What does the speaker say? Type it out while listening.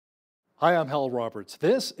Hi, I'm Hal Roberts.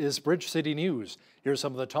 This is Bridge City News. Here's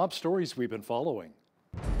some of the top stories we've been following.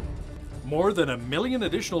 More than 1 million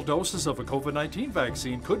additional doses of a COVID-19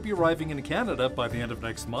 vaccine could be arriving in Canada by the end of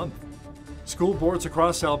next month. School boards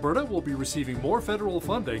across Alberta will be receiving more federal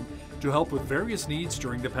funding to help with various needs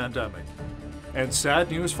during the pandemic. And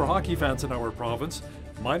sad news for hockey fans in our province.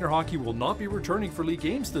 Minor hockey will not be returning for league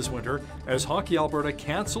games this winter as Hockey Alberta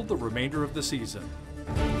canceled the remainder of the season.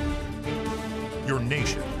 Your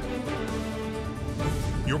nation,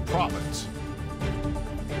 your province,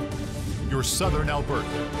 your southern Alberta.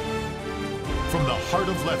 From the heart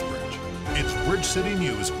of Lethbridge, it's Bridge City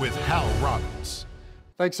News with Hal Robbins.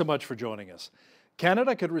 Thanks so much for joining us.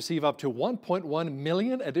 Canada could receive up to 1.1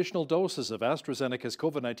 million additional doses of AstraZeneca's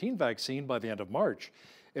COVID-19 vaccine by the end of March.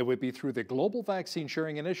 It would be through the global vaccine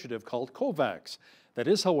sharing initiative called COVAX. That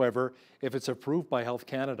is, however, if it's approved by Health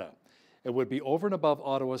Canada. It would be over and above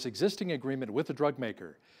Ottawa's existing agreement with the drug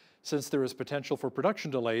maker. Since there is potential for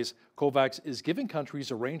production delays, COVAX is giving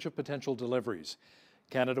countries a range of potential deliveries.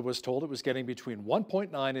 Canada was told it was getting between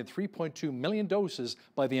 1.9 and 3.2 million doses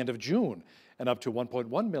by the end of June, and up to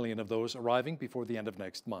 1.1 million of those arriving before the end of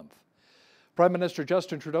next month. Prime Minister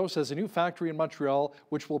Justin Trudeau says a new factory in Montreal,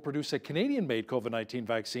 which will produce a Canadian-made COVID-19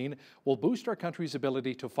 vaccine, will boost our country's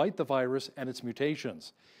ability to fight the virus and its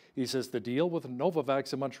mutations. He says the deal with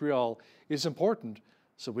Novavax in Montreal is important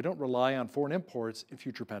so we don't rely on foreign imports in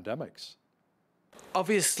future pandemics.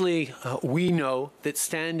 Obviously, we know that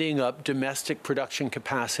standing up domestic production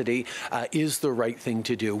capacity is the right thing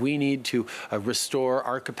to do. We need to restore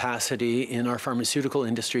our capacity in our pharmaceutical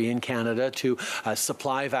industry in Canada to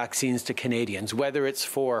supply vaccines to Canadians, whether it's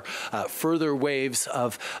for further waves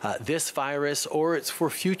of this virus or it's for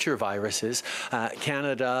future viruses.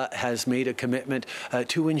 Canada has made a commitment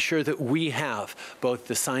to ensure that we have both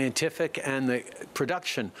the scientific and the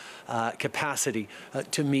production capacity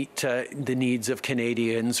to meet the needs of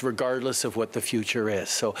Canadians, regardless of what the future is.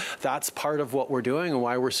 So that's part of what we're doing and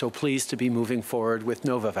why we're so pleased to be moving forward with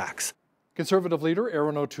Novavax. Conservative leader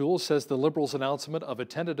Aaron O'Toole says the Liberals' announcement of a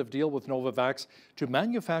tentative deal with Novavax to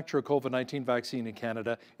manufacture a COVID-19 vaccine in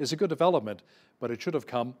Canada is a good development, but it should have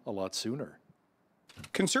come a lot sooner.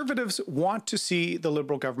 Conservatives want to see the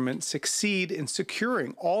Liberal government succeed in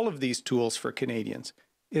securing all of these tools for Canadians,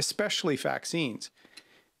 especially vaccines.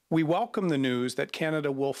 We welcome the news that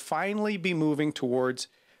Canada will finally be moving towards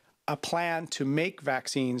a plan to make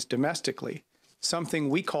vaccines domestically, something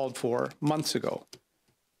we called for months ago.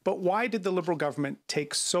 But why did the Liberal government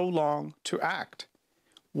take so long to act?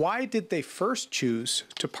 Why did they first choose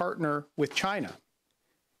to partner with China?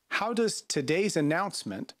 How does today's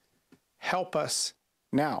announcement help us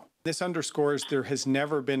now? This underscores there has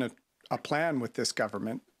never been a plan with this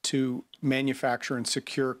government to manufacture and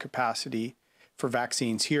secure capacity for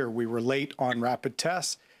vaccines here. We were late on rapid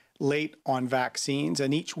tests, late on vaccines,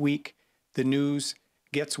 and each week the news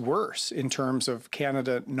gets worse in terms of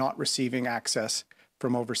Canada not receiving access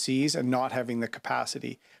from overseas and not having the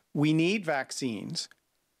capacity. We need vaccines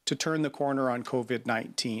to turn the corner on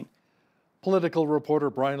COVID-19. Political reporter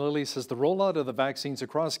Brian Lilly says the rollout of the vaccines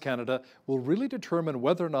across Canada will really determine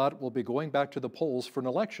whether or not we'll be going back to the polls for an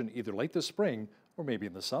election either late this spring or maybe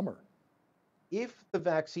in the summer. If the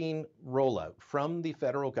vaccine rollout from the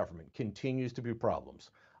federal government continues to be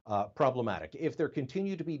problematic, if there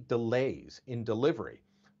continue to be delays in delivery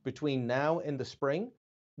between now and the spring,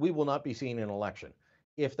 we will not be seeing an election.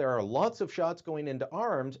 If there are lots of shots going into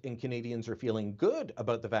arms and Canadians are feeling good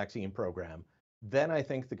about the vaccine program, then I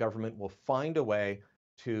think the government will find a way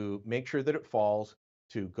to make sure that it falls,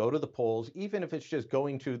 to go to the polls, even if it's just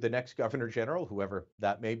going to the next Governor General, whoever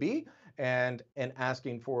that may be, and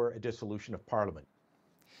asking for a dissolution of Parliament.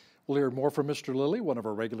 We'll hear more from Mr. Lilly, one of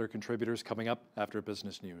our regular contributors, coming up after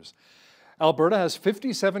Business News. Alberta has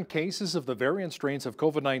 57 cases of the variant strains of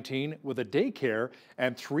COVID-19 with a daycare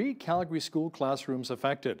and 3 Calgary school classrooms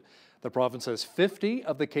affected. The province says 50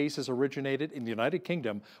 of the cases originated in the United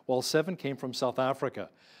Kingdom, while 7 came from South Africa.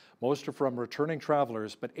 Most are from returning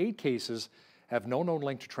travelers, but 8 cases have no known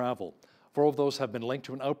link to travel. 4 of those have been linked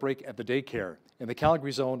to an outbreak at the daycare. In the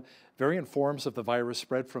Calgary zone, variant forms of the virus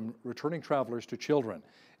spread from returning travelers to children.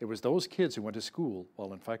 It was those kids who went to school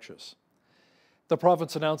while infectious. The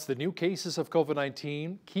province announced the new cases of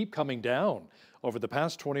COVID-19 keep coming down. Over the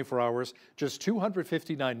past 24 hours, just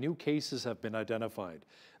 259 new cases have been identified.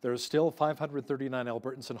 There are still 539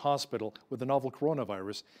 Albertans in hospital with the novel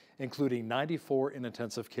coronavirus, including 94 in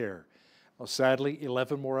intensive care. Now, sadly,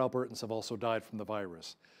 11 more Albertans have also died from the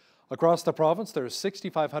virus. Across the province, there are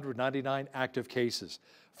 6,599 active cases.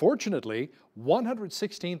 Fortunately,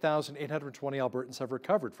 116,820 Albertans have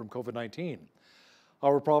recovered from COVID-19.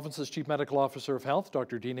 Our province's Chief Medical Officer of Health,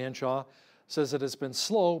 Dr. Dean Henshaw, says it has been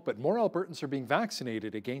slow, but more Albertans are being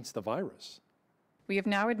vaccinated against the virus. We have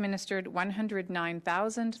now administered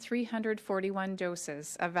 109,341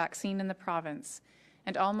 doses of vaccine in the province,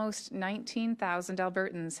 and almost 19,000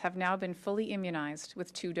 Albertans have now been fully immunized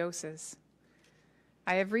with 2 doses.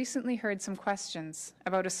 I have recently heard some questions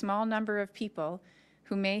about a small number of people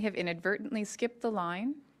who may have inadvertently skipped the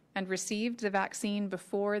line and received the vaccine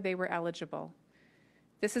before they were eligible.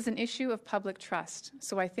 This is an issue of public trust,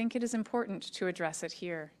 so I think it is important to address it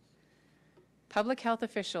here. Public health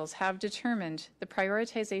officials have determined the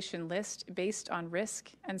prioritization list based on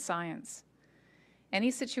risk and science.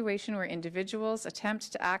 Any situation where individuals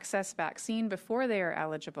attempt to access vaccine before they are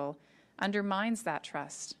eligible undermines that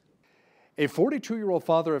trust. A 42-year-old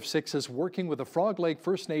father of 6 is working with the Frog Lake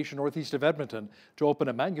First Nation northeast of Edmonton to open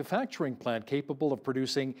a manufacturing plant capable of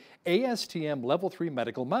producing ASTM Level 3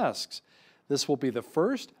 medical masks. This will be the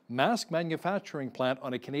first mask manufacturing plant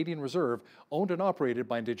on a Canadian reserve owned and operated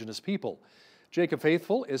by Indigenous people. Jacob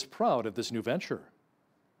Faithful is proud of this new venture.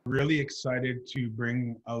 Really excited to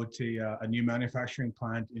bring out a new manufacturing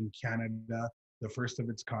plant in Canada, the first of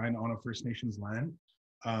its kind on a First Nations land.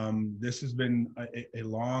 This has been a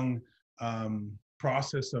long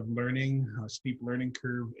process of learning, a steep learning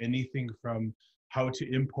curve, anything from how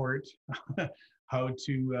to import, how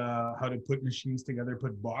to put machines together,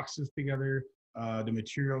 put boxes together, the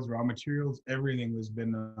materials, raw materials, everything has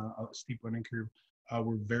been a steep learning curve.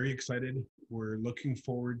 We're very excited. We're looking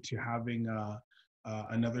forward to having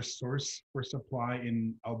another source for supply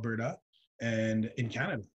in Alberta and in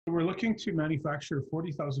Canada. We're looking to manufacture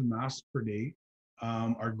 40,000 masks per day.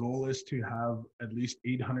 Our goal is to have at least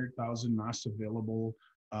 800,000 masks available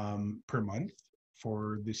per month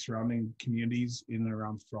for the surrounding communities in and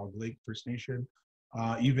around Frog Lake First Nation,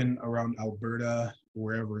 even around Alberta,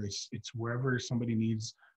 wherever it's wherever somebody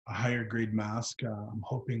needs a higher grade mask. I'm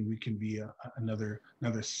hoping we can be another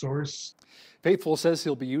source. Faithful says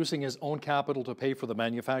he'll be using his own capital to pay for the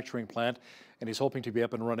manufacturing plant, and he's hoping to be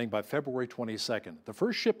up and running by February 22nd. The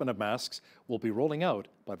first shipment of masks will be rolling out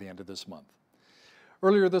by the end of this month.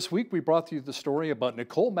 Earlier this week, we brought you the story about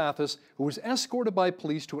Nicole Mathis, who was escorted by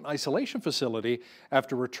police to an isolation facility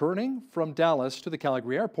after returning from Dallas to the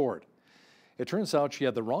Calgary airport. It turns out she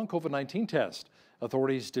had the wrong COVID-19 test.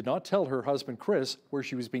 Authorities did not tell her husband, Chris, where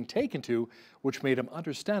she was being taken to, which made him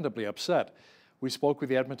understandably upset. We spoke with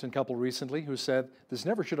the Edmonton couple recently who said this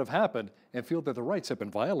never should have happened and feel that their rights have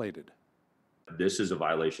been violated. This is a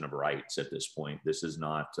violation of rights at this point. This is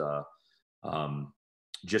not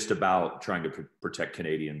just about trying to protect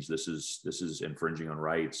Canadians. This is infringing on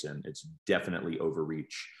rights, and it's definitely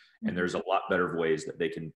overreach. And there's a lot better ways that they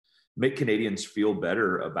can make Canadians feel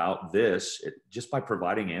better about this just by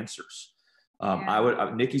providing answers.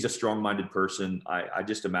 Nikki's a strong-minded person. I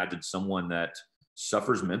just imagined someone that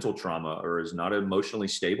suffers mental trauma or is not emotionally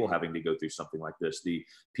stable having to go through something like this. The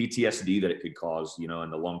PTSD that it could cause,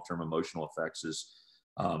 and the long-term emotional effects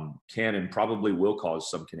can and probably will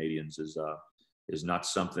cause some Canadians is not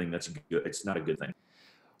something that's good. It's not a good thing.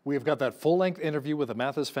 We have got that full-length interview with the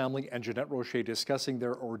Mathis family and Jeanette Rocher discussing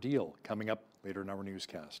their ordeal coming up later in our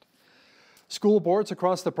newscast. School boards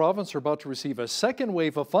across the province are about to receive a second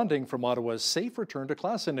wave of funding from Ottawa's Safe Return to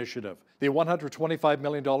Class initiative. The $125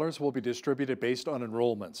 million will be distributed based on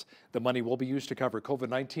enrollments. The money will be used to cover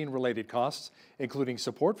COVID-19 related costs, including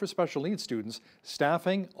support for special needs students,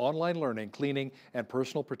 staffing, online learning, cleaning, and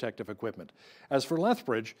personal protective equipment. As for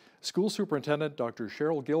Lethbridge, School Superintendent Dr.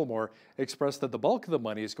 Cheryl Gilmore expressed that the bulk of the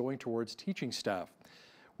money is going towards teaching staff,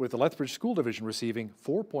 with the Lethbridge School Division receiving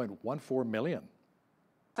 $4.14 million.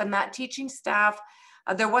 And that teaching staff,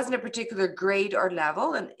 there wasn't a particular grade or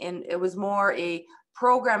level, and it was more a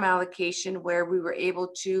program allocation where we were able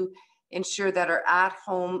to ensure that our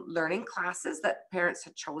at-home learning classes that parents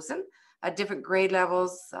had chosen at different grade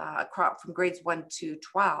levels, from grades 1 to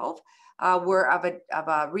 12, were of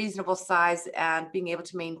a reasonable size, and being able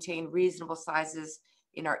to maintain reasonable sizes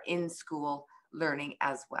in our in-school learning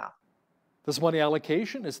as well. This money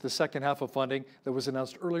allocation is the second half of funding that was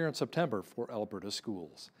announced earlier in September for Alberta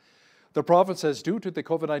schools. The province says due to the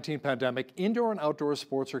COVID-19 pandemic, indoor and outdoor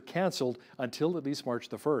sports are cancelled until at least March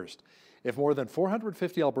the 1st. If more than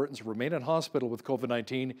 450 Albertans remain in hospital with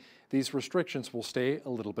COVID-19, these restrictions will stay a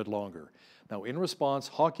little bit longer. Now, in response,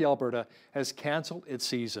 Hockey Alberta has cancelled its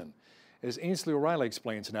season. As Ainsley O'Reilly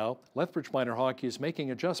explains now, Lethbridge Minor Hockey is making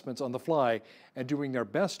adjustments on the fly and doing their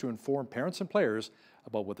best to inform parents and players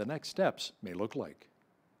about what the next steps may look like.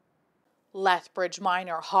 Lethbridge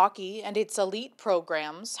Minor Hockey and its elite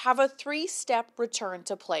programs have a 3-step return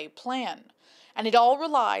to play plan. and it all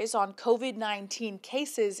relies on COVID-19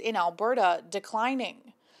 cases in Alberta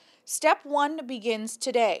declining. Step 1 begins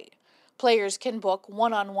today. Players can book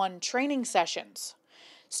one-on-one training sessions.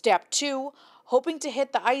 Step 2, hoping to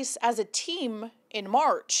hit the ice as a team in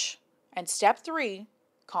March. And Step 3,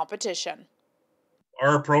 competition.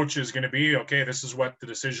 Our approach is going to be, okay, this is what the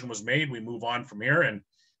decision was made. We move on from here, and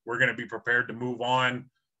we're going to be prepared to move on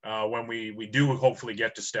when we do hopefully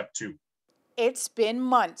get to Step 2. It's been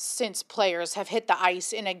months since players have hit the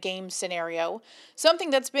ice in a game scenario, something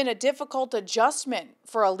that's been a difficult adjustment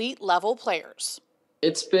for elite level players.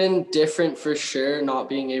 It's been different for sure, not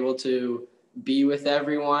being able to be with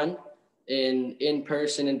everyone in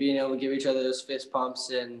person and being able to give each other those fist pumps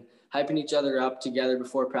and hyping each other up together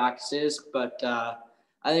before practices. But I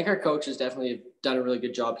think our coach has definitely done a really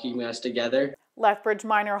good job keeping us together. Lethbridge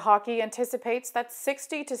Minor Hockey anticipates that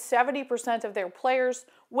 60 to 70% of their players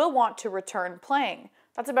will want to return playing.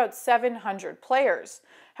 That's about 700 players.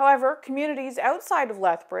 However, communities outside of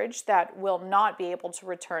Lethbridge that will not be able to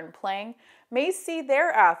return playing may see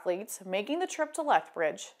their athletes making the trip to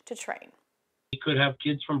Lethbridge to train. We could have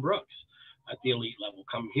kids from Brooks at the elite level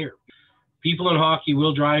come here. People in hockey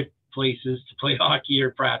will drive places to play hockey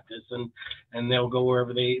or practice, and they'll go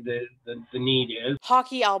wherever the need is.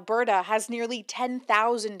 Hockey Alberta has nearly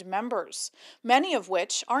 10,000 members, many of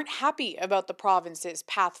which aren't happy about the province's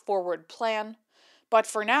path forward plan. But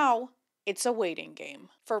for now, it's a waiting game.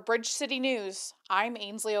 For Bridge City News, I'm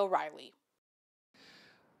Ainsley O'Reilly.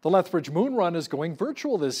 The Lethbridge Moon Run is going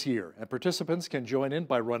virtual this year, and participants can join in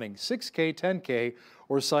by running 6K, 10K,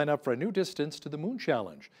 or sign up for a new distance to the Moon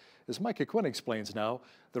Challenge. As Micah Quinn explains now,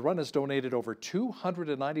 the run has donated over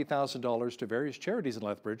 $290,000 to various charities in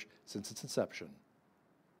Lethbridge since its inception.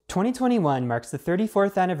 2021 marks the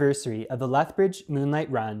 34th anniversary of the Lethbridge Moonlight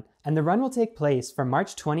Run, and the run will take place from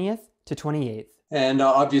March 20th to 28th. And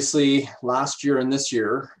obviously last year and this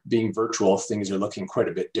year, being virtual, things are looking quite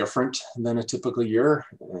a bit different than a typical year.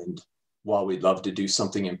 And while we'd love to do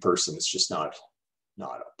something in person, it's just not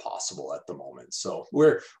possible at the moment. So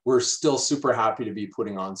we're still super happy to be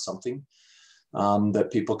putting on something that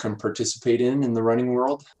people can participate in the running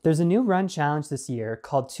world. There's a new run challenge this year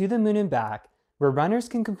called To the Moon and Back, where runners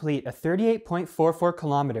can complete a 38.44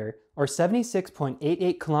 kilometer or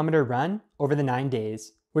 76.88 kilometer run over the 9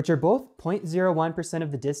 days, which are both 0.01%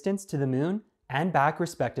 of the distance to the moon and back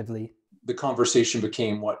respectively. The conversation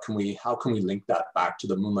became, how can we link that back to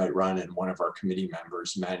the Moonlight Run? And one of our committee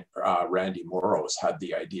members, Randy Moros, had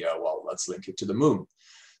the idea, well, let's link it to the moon.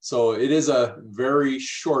 So it is a very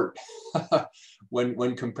short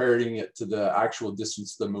when comparing it to the actual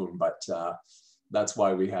distance to the moon, but that's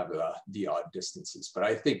why we have the odd distances. But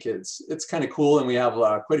I think it's kind of cool, and we have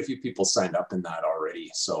quite a few people signed up in that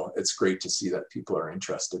already. So it's great to see that people are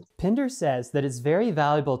interested. Pinder says that it's very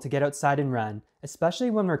valuable to get outside and run, especially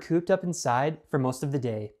when we're cooped up inside for most of the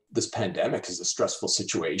day. This pandemic is a stressful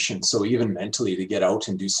situation. So even mentally, to get out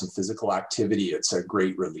and do some physical activity, it's a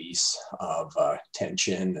great release of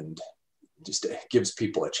tension, and just gives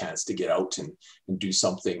people a chance to get out and do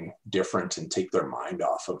something different and take their mind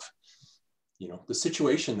off of the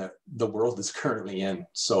situation that the world is currently in.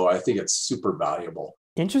 So I think it's super valuable.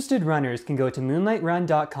 Interested runners can go to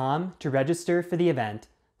moonlightrun.com to register for the event.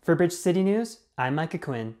 For Bridge City News, I'm Micah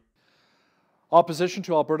Quinn. Opposition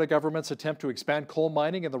to Alberta government's attempt to expand coal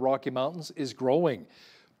mining in the Rocky Mountains is growing.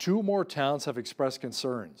 2 more towns have expressed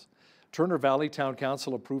concerns. Turner Valley Town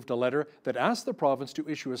Council approved a letter that asked the province to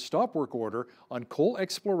issue a stop work order on coal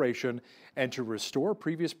exploration and to restore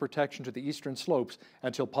previous protection to the eastern slopes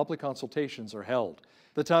until public consultations are held.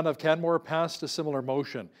 The town of Canmore passed a similar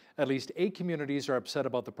motion. At least 8 communities are upset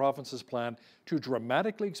about the province's plan to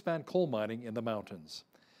dramatically expand coal mining in the mountains.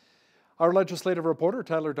 Our legislative reporter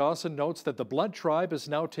Tyler Dawson notes that the Blood Tribe is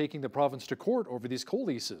now taking the province to court over these coal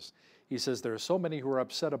leases. He says there are so many who are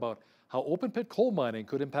upset about how open-pit coal mining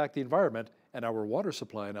could impact the environment and our water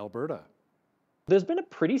supply in Alberta. There's been a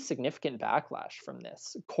pretty significant backlash from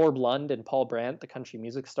this. Corb Lund and Paul Brandt, the country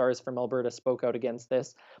music stars from Alberta, spoke out against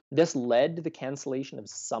this. This led to the cancellation of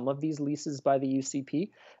some of these leases by the UCP,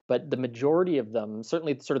 but the majority of them,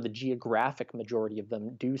 certainly sort of the geographic majority of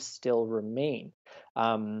them, do still remain.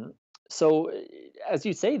 So, as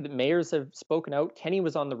you say, the mayors have spoken out. Kenny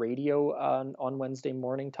was on the radio on Wednesday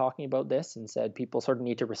morning talking about this and said people sort of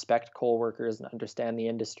need to respect coal workers and understand the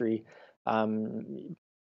industry.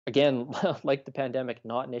 Again, like the pandemic,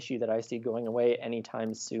 not an issue that I see going away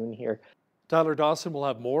anytime soon here. Tyler Dawson will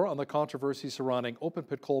have more on the controversy surrounding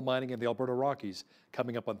open-pit coal mining in the Alberta Rockies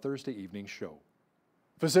coming up on Thursday evening's show.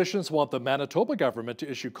 Physicians want the Manitoba government to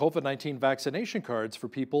issue COVID-19 vaccination cards for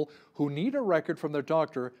people who need a record from their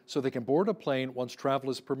doctor so they can board a plane once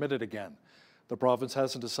travel is permitted again. The province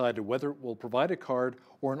hasn't decided whether it will provide a card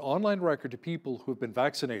or an online record to people who have been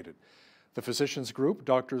vaccinated. The physicians group,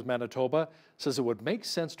 Doctors Manitoba, says it would make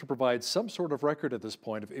sense to provide some sort of record at this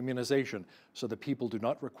point of immunization so that people do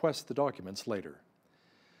not request the documents later.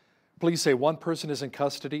 Police say one person is in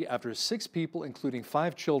custody after 6 people, including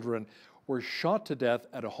 5 children, were shot to death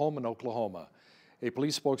at a home in Oklahoma. A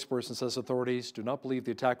police spokesperson says authorities do not believe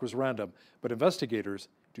the attack was random, but investigators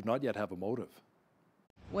do not yet have a motive.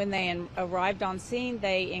 When they arrived on scene,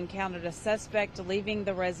 they encountered a suspect leaving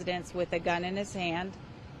the residence with a gun in his hand.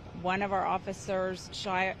 One of our officers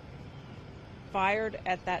fired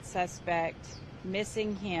at that suspect,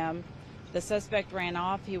 missing him. The suspect ran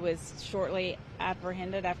off. He was shortly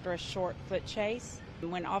apprehended after a short foot chase.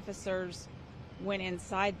 When officers went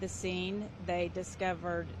inside the scene, they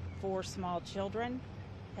discovered 4 small children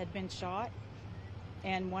had been shot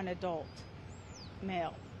and 1 adult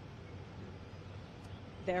male.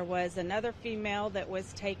 There was another female that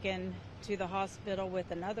was taken to the hospital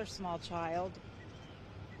with another small child.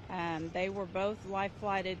 They were both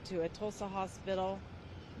life-flighted to a Tulsa hospital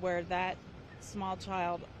where that small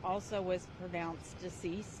child also was pronounced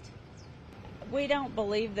deceased. We don't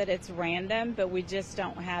believe that it's random, but we just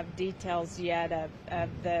don't have details yet of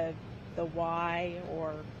the why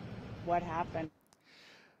or what happened.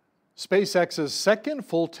 SpaceX's second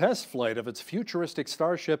full test flight of its futuristic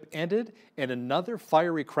Starship ended in another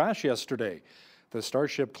fiery crash yesterday. The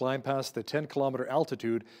Starship climbed past the 10-kilometer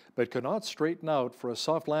altitude but could not straighten out for a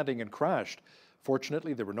soft landing and crashed.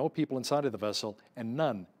 Fortunately, there were no people inside of the vessel and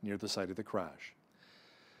none near the site of the crash.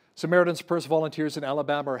 Samaritan's Purse volunteers in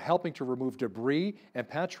Alabama are helping to remove debris and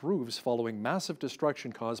patch roofs following massive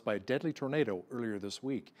destruction caused by a deadly tornado earlier this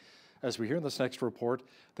week. As we hear in this next report,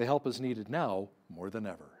 the help is needed now more than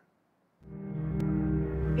ever.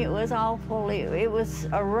 It was awful. It was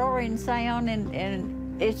a roaring sound,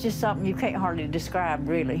 and it's just something you can't hardly describe,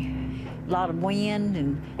 really. A lot of wind,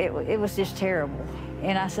 and it was just terrible.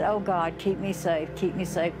 And I said, oh, God, keep me safe,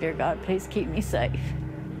 dear God, please keep me safe.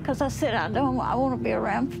 Because I said, I want to be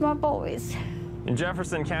around for my boys. In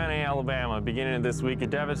Jefferson County, Alabama, beginning of this week, a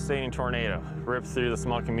devastating tornado ripped through the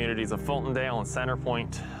small communities of Fultondale and Center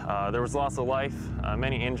Point. There was loss of life,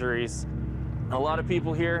 many injuries. A lot of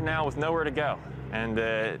people here now with nowhere to go and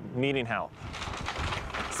needing help.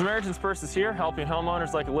 Samaritan's Purse is here helping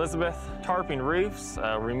homeowners like Elizabeth, tarping roofs,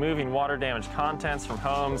 removing water-damaged contents from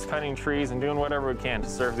homes, cutting trees, and doing whatever we can to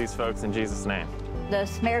serve these folks in Jesus' name. The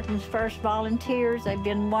Samaritan's Purse volunteers, they've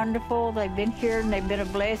been wonderful. They've been here and they've been a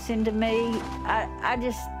blessing to me. I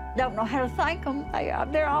just don't know how to thank them.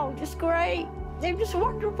 They're all just great. They're just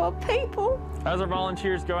wonderful people. As our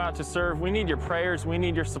volunteers go out to serve, we need your prayers, we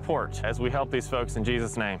need your support as we help these folks in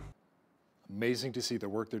Jesus' name. Amazing to see the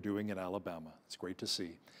work they're doing in Alabama. It's great to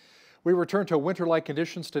see. We return to winter-like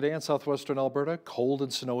conditions today in southwestern Alberta, cold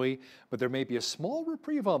and snowy, but there may be a small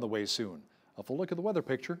reprieve on the way soon. A full look at the weather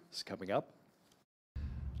picture is coming up.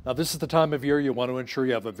 Now, this is the time of year you want to ensure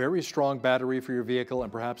you have a very strong battery for your vehicle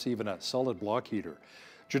and perhaps even a solid block heater.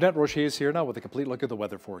 Jeanette Rocher is here now with a complete look at the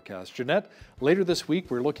weather forecast. Jeanette, later this week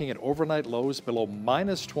we're looking at overnight lows below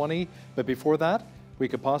 -20, but before that we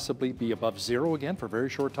could possibly be above 0 again for a very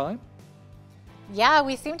short time. Yeah,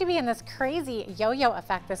 we seem to be in this crazy yo-yo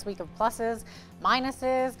effect this week of pluses,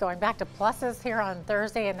 minuses, going back to pluses here on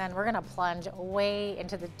Thursday, and then we're going to plunge way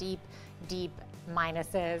into the deep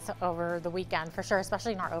minuses over the weekend for sure,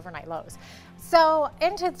 especially in our overnight lows. So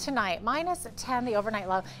into tonight, -10 the overnight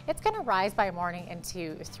low. It's going to rise by morning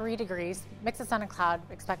into 3 degrees. Mix of sun and cloud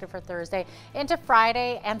expected for Thursday. Into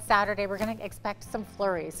Friday and Saturday, we're going to expect some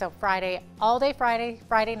flurries. So Friday, all day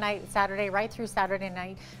Friday night, Saturday, right through Saturday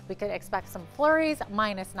night, we could expect some flurries.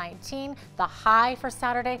 -19, the high for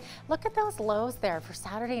Saturday. Look at those lows there for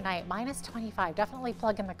Saturday night, -25. Definitely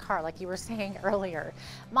plug in the car like you were saying earlier.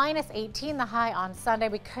 -18, the high on Sunday.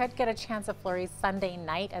 We could get a chance of flurries Sunday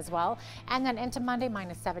night as well. And then into Monday,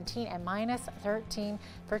 -17 and -13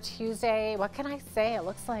 for Tuesday. What can I say? It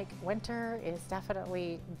looks like winter is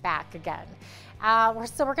definitely back again.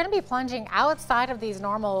 So we're going to be plunging outside of these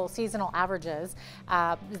normal seasonal averages.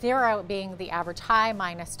 0 being the average high,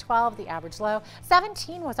 -12 the average low.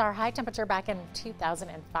 17 was our high temperature back in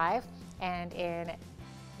 2005, and in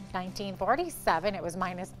 1947 it was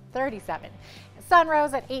 -37. Sun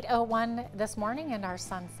rose at 8:01 this morning, and our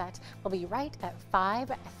sunset will be right at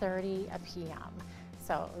 5:30 p.m.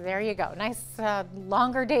 So there you go. Nice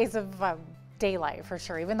longer days of daylight for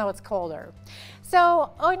sure, even though it's colder.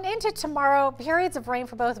 So on into tomorrow, periods of rain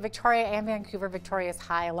for both Victoria and Vancouver. Victoria's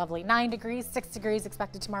high, a lovely 9 degrees, 6 degrees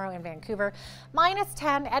expected tomorrow in Vancouver.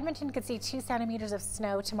 -10, Edmonton could see 2 centimeters of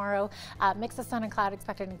snow tomorrow. Mix of sun and cloud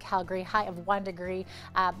expected in Calgary, high of 1 degree.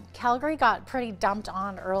 Calgary got pretty dumped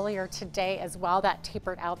on earlier today as well. That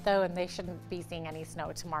tapered out though, and they shouldn't be seeing any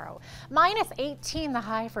snow tomorrow. -18 the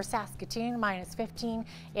high for Saskatoon, -15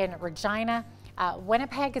 in Regina.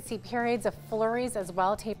 Winnipeg could see periods of flurries as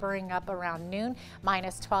well, tapering up around noon.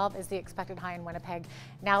 -12 is the expected high in Winnipeg.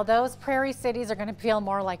 Now those prairie cities are going to feel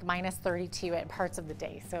more like -32 at parts of the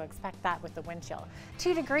day, so expect that with the wind chill.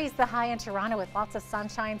 2 degrees the high in Toronto with lots of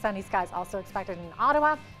sunshine. Sunny skies also expected in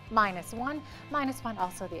Ottawa. -1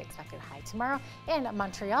 also the expected high tomorrow. In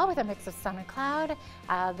Montreal with a mix of sun and cloud.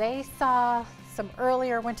 They saw some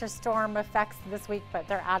earlier winter storm effects this week, but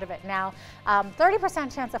they're out of it now.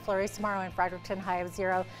 30% chance of flurries tomorrow in Fredericton, high of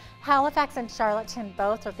 0. Halifax and Charlottetown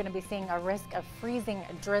both are going to be seeing a risk of freezing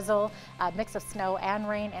drizzle, a mix of snow and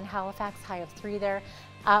rain in Halifax, high of 3 there.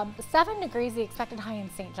 7 degrees the expected high in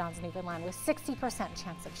St. John's, Newfoundland, with 60%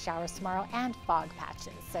 chance of showers tomorrow and fog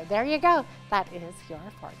patches. So there you go. That is your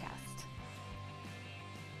forecast.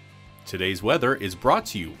 Today's weather is brought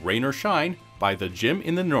to you, rain or shine, by the Gym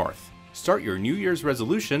in the North. Start your New Year's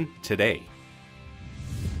resolution today.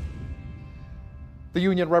 The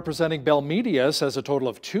union representing Bell Media says a total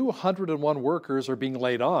of 201 workers are being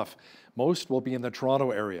laid off. Most will be in the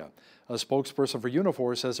Toronto area. A spokesperson for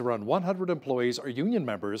Unifor says around 100 employees are union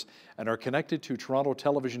members and are connected to Toronto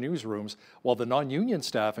television newsrooms, while the non-union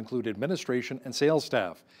staff include administration and sales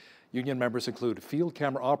staff. Union members include field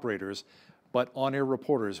camera operators, but on-air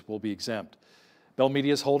reporters will be exempt. Bell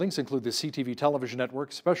Media's holdings include the CTV television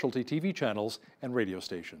network, specialty TV channels, and radio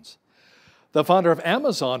stations. The founder of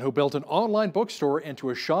Amazon, who built an online bookstore into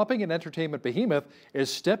a shopping and entertainment behemoth,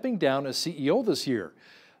 is stepping down as CEO this year.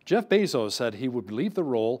 Jeff Bezos said he would leave the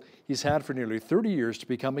role he's had for nearly 30 years to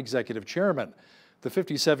become executive chairman. The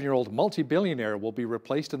 57-year-old multi-billionaire will be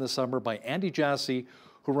replaced in the summer by Andy Jassy,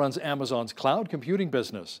 who runs Amazon's cloud computing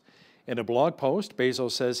business. In a blog post,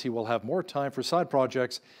 Bezos says he will have more time for side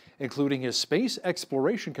projects, including his space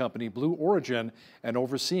exploration company, Blue Origin, and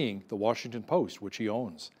overseeing the Washington Post, which he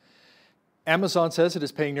owns. Amazon says it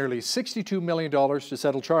is paying nearly $62 million to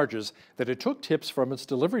settle charges that it took tips from its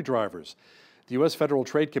delivery drivers. The U.S. Federal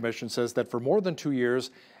Trade Commission says that for more than 2 years,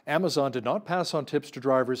 Amazon did not pass on tips to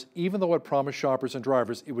drivers, even though it promised shoppers and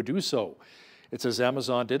drivers it would do so. It says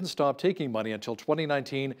Amazon didn't stop taking money until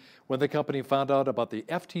 2019, when the company found out about the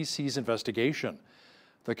FTC's investigation.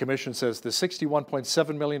 The commission says the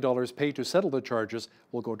 $61.7 million paid to settle the charges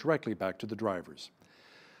will go directly back to the drivers.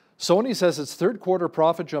 Sony says its third quarter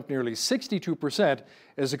profit jumped nearly 62%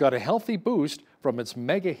 as it got a healthy boost from its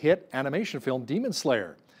mega hit animation film Demon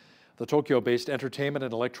Slayer. The Tokyo-based entertainment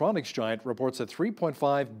and electronics giant reports a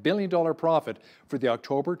 $3.5 billion profit for the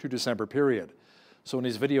October to December period.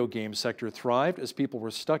 Sony's video game sector thrived as people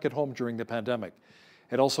were stuck at home during the pandemic.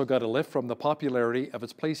 It also got a lift from the popularity of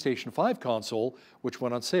its PlayStation 5 console, which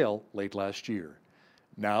went on sale late last year.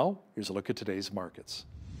 Now, here's a look at today's markets.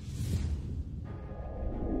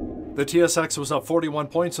 The TSX was up 41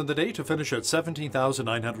 points in the day to finish at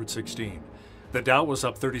 17,916. The Dow was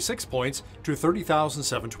up 36 points to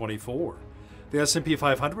 30,724. The S&P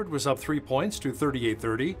 500 was up 3 points to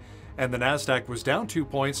 3830, and the Nasdaq was down 2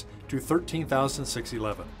 points to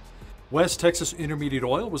 13,611. West Texas Intermediate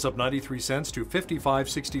Oil was up 93 cents to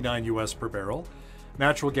 55.69 US per barrel.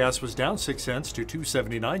 Natural gas was down 6 cents to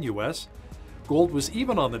 2.79 US. Gold was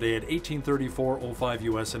even on the day at 1834.05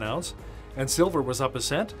 US an ounce, and silver was up a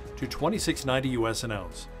cent to 26.90 US an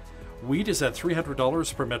ounce. Wheat is at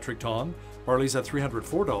 $300 per metric ton, barley's at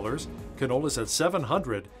 $304, canola's at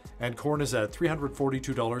 $700, and corn is at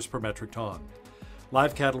 $342 per metric ton.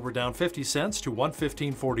 Live cattle were down 50 cents to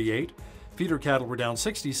 115.48, feeder cattle were down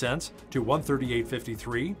 60 cents to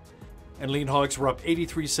 138.53, and lean hogs were up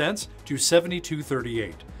 83 cents to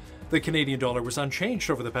 72.38. The Canadian dollar was unchanged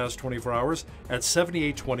over the past 24 hours at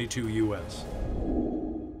 78.22 US.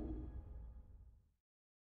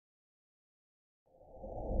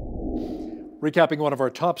 Recapping one of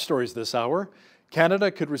our top stories this hour,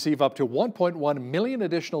 Canada could receive up to 1.1 million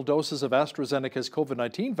additional doses of AstraZeneca's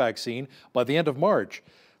COVID-19 vaccine by the end of March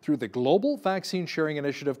through the global vaccine sharing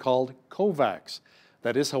initiative called COVAX.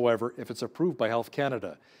 That is, however, if it's approved by Health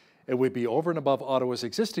Canada. It would be over and above Ottawa's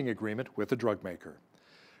existing agreement with the drug maker.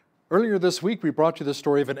 Earlier this week, we brought you the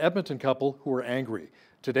story of an Edmonton couple who were angry.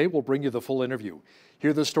 Today, we'll bring you the full interview.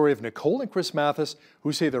 Hear the story of Nicole and Chris Mathis,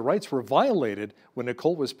 who say their rights were violated when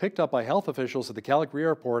Nicole was picked up by health officials at the Calgary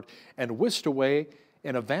airport and whisked away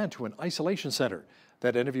in a van to an isolation center.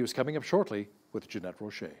 That interview is coming up shortly with Jeanette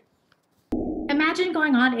Roche. Imagine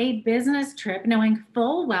going on a business trip knowing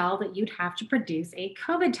full well that you'd have to produce a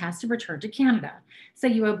COVID test to return to Canada. So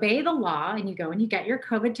you obey the law and you go and you get your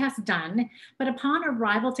COVID test done. But upon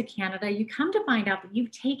arrival to Canada, you come to find out that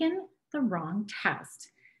you've taken the wrong test.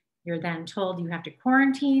 You're then told you have to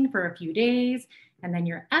quarantine for a few days, and then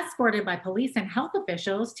you're escorted by police and health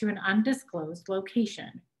officials to an undisclosed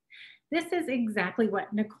location. This is exactly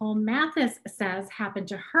what Nicole Mathis says happened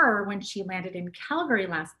to her when she landed in Calgary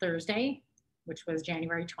last Thursday, which was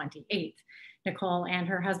January 28th. Nicole and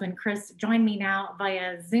her husband, Chris, join me now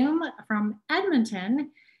via Zoom from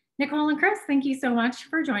Edmonton. Nicole and Chris, thank you so much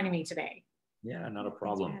for joining me today. Yeah, not a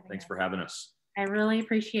problem. Thanks for having us. I really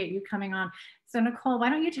appreciate you coming on. So Nicole, why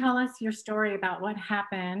don't you tell us your story about what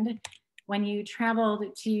happened when you traveled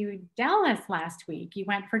to Dallas last week? You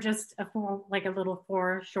went for just a little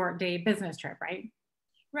 4 short day business trip, right?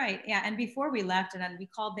 Right, yeah, and before we left, and then we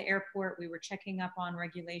called the airport, we were checking up on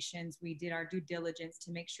regulations, we did our due diligence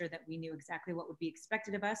to make sure that we knew exactly what would be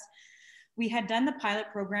expected of us. We had done the pilot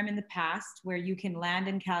program in the past where you can land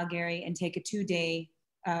in Calgary and take a 2-day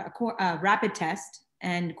rapid test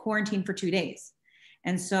and quarantine for 2 days.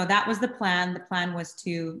 And so that was the plan. The plan was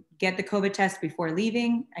to get the COVID test before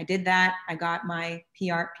leaving. I did that. I got my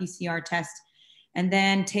PCR test, and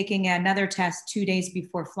then taking another test 2 days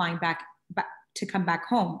before flying back to come back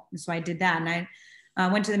home. And so I did that. And I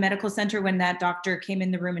went to the medical center when that doctor came in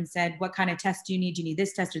the room and said, what kind of test do you need? Do you need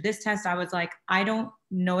this test or this test? I was like, I don't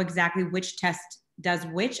know exactly which test does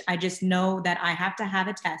which. I just know that I have to have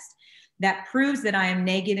a test that proves that I am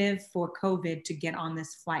negative for COVID to get on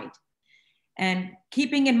this flight. And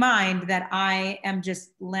keeping in mind that I'm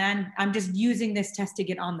just using this test to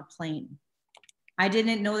get on the plane. I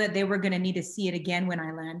didn't know that they were going to need to see it again when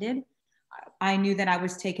I landed. I knew that I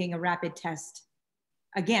was taking a rapid test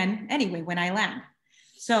again anyway when I land.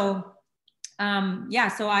 So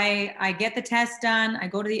so I get the test done. I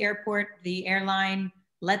go to the airport. The airline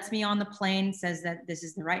lets me on the plane, says that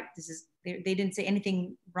they didn't say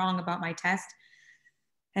anything wrong about my test.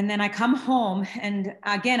 And then I come home, and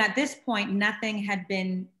again, at this point, nothing had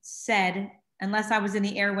been said, unless I was in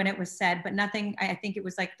the air when it was said, but nothing. I think it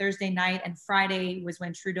was like Thursday night, and Friday was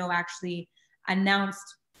when Trudeau actually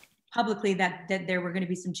announced publicly that there were going to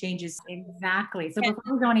be some changes. Exactly. So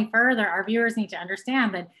before we go any further, our viewers need to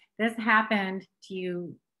understand that this happened to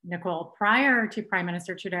you, Nicole, prior to Prime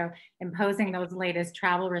Minister Trudeau imposing those latest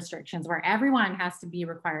travel restrictions where everyone has to be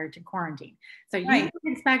required to quarantine. So you weren't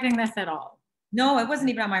expecting this at all? No, it wasn't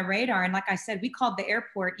even on my radar. And like I said, we called the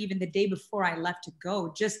airport even the day before I left to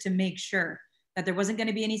go, just to make sure that there wasn't going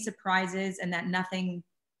to be any surprises and that nothing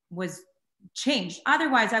was changed.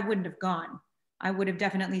 Otherwise, I wouldn't have gone. I would have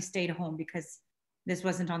definitely stayed home because this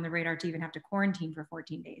wasn't on the radar to even have to quarantine for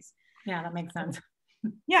 14 days. Yeah, that makes sense.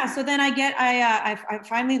 Yeah, so then I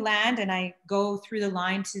finally land and I go through the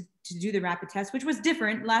line to do the rapid test, which was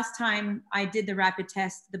different. Last time I did the rapid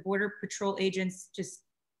test, the Border Patrol agents just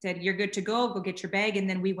said, you're good to go get your bag. And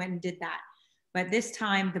then we went and did that. But this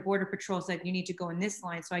time the Border Patrol said, you need to go in this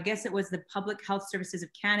line. So I guess it was the Public Health Services of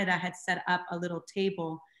Canada had set up a little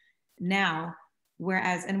table now. We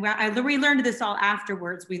learned this all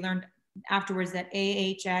afterwards. We learned afterwards that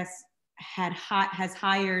AHS has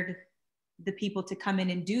hired the people to come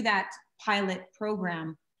in and do that pilot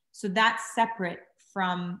program. So that's separate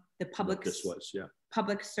from the public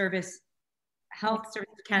service health service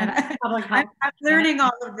of Canada. I'm learning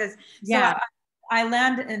all of this. Yeah. So I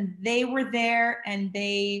land and they were there and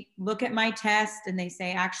they look at my test and they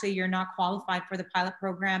say, actually, you're not qualified for the pilot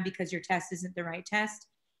program because your test isn't the right test.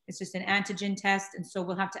 It's just an antigen test. And so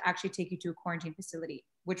we'll have to actually take you to a quarantine facility,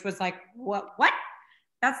 which was like, what?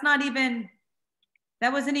 That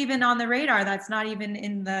wasn't even on the radar. That's not even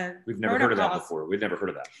in the We've never heard of that before. We've never heard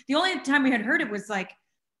of that. The only time we had heard it was like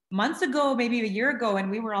months ago, maybe a year ago.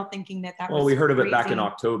 And we were all thinking that was Well, we heard of it back crazy. in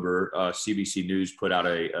October. CBC News put out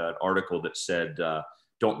an article that said,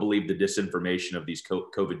 don't believe the disinformation of these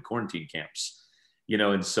COVID quarantine camps.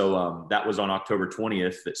 And so that was on October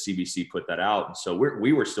 20th that CBC put that out. And so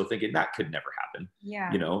we were still thinking that could never happen. Yeah.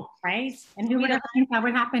 Right. And who would have think that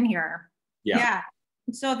would happen here? Yeah.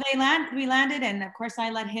 So we landed, and of course I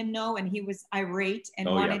let him know, and he was irate and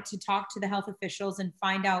wanted to talk to the health officials and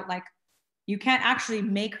find out, like, you can't actually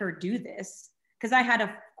make her do this, because I had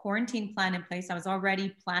a quarantine plan in place. I was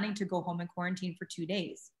already planning to go home and quarantine for 2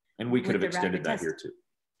 days. And we could have extended that here too.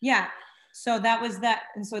 Yeah. So that was that.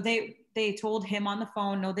 And so they told him on the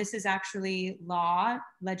phone, no, this is actually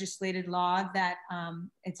legislated law, that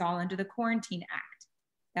it's all under the Quarantine Act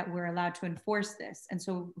that we're allowed to enforce this. And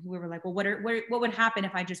so we were like, well, what would happen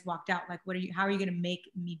if I just walked out? Like, how are you going to make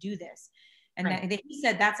me do this? And then he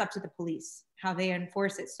said that's up to the police, how they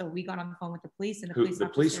enforce it. So we got on the phone with the police, and the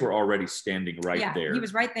police were already standing right there. He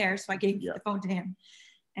was right there. So I gave the phone to him.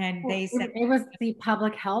 And they said it was the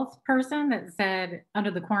public health person that said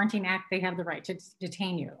under the Quarantine Act, they have the right to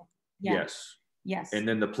detain you. Yes. Yes. And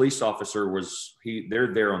then the police officer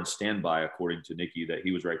they're there on standby, according to Nikki, that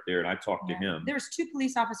he was right there. And I talked to him. There was 2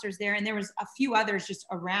 police officers there, and there was a few others just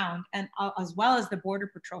around, and as well as the Border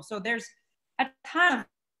Patrol. So there's a ton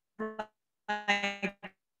of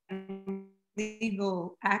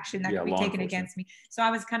legal action that could be taken against me. So I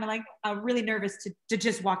was kind of like really nervous to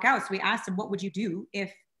just walk out. So we asked him, what would you do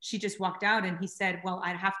if she just walked out? And he said, well,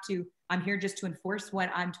 I'm here just to enforce what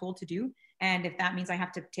I'm told to do. And if that means I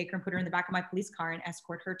have to take her and put her in the back of my police car and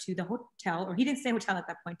escort her to the hotel, or he didn't say hotel at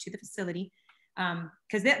that point, to the facility,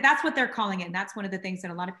 because that's what they're calling it. And that's one of the things that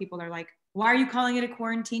a lot of people are like, why are you calling it a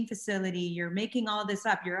quarantine facility? You're making all this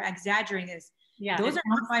up. You're exaggerating this. Yeah, those are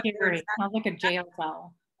not my words. It sounds like a jail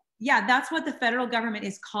cell. Yeah, that's what the federal government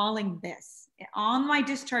is calling this. On my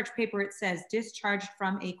discharge paper, it says discharged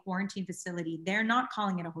from a quarantine facility. They're not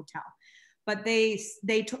calling it a hotel, but they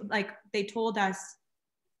told us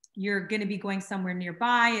you're going to be going somewhere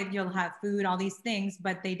nearby and you'll have food, all these things,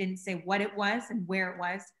 but they didn't say what it was and where it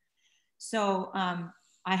was. So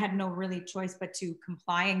I had no really choice but to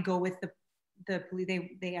comply and go with the police.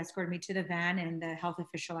 They escorted me to the van, and the health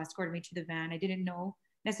official escorted me to the van. I didn't know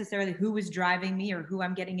necessarily who was driving me or who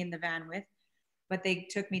I'm getting in the van with, but they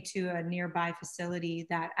took me to a nearby facility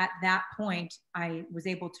that at that point I was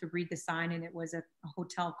able to read the sign, and it was a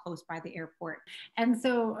hotel close by the airport. And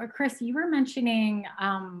so, Chris, you were mentioning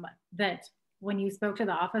that when you spoke to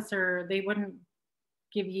the officer, they wouldn't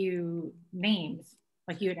give you names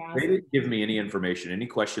like you had asked. They didn't give me any information. Any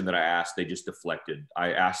question that I asked, they just deflected.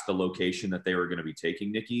 I asked the location that they were going to be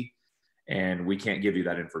taking Nikki, and we can't give you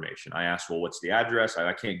that information. I asked, well, what's the address?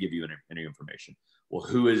 I can't give you any information. Well,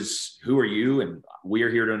 who are you? And we are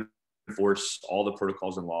here to enforce all the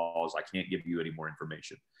protocols and laws. I can't give you any more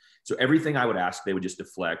information. So everything I would ask, they would just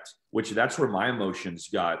deflect, which that's where my emotions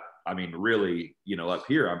got, I mean, really, up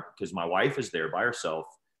here, because my wife is there by herself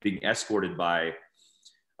being escorted by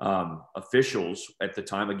officials at the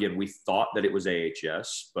time. Again, we thought that it was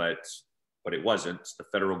AHS, but it wasn't. It's the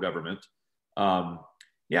federal government.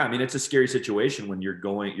 Yeah, I mean, it's a scary situation when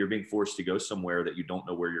you're being forced to go somewhere that you don't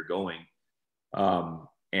know where you're going.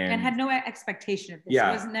 And had no expectation of this.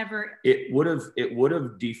 Yeah, it was never. It would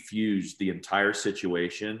have diffused the entire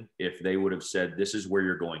situation if they would have said, this is where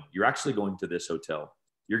you're going. You're actually going to this hotel.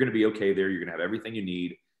 You're going to be okay there. You're going to have everything you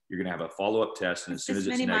need. You're going to have a follow-up test. And as soon as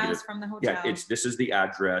it's negative, miles from the hotel. Yeah, this is the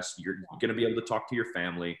address. You're going to be able to talk to your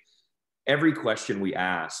family. Every question we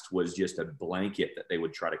asked was just a blanket that they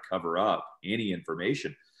would try to cover up any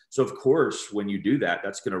information. So of course, when you do that,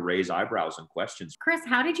 that's going to raise eyebrows and questions. Chris,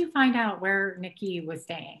 how did you find out where Nikki was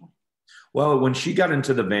staying? Well, when she got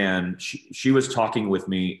into the van, she was talking with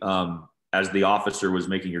me as the officer was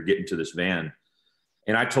making her get into this van.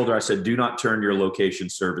 And I told her, I said, do not turn your location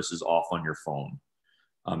services off on your phone.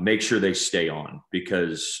 Make sure they stay on,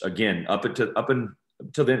 because again, up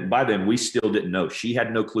until then, by then, we still didn't know. She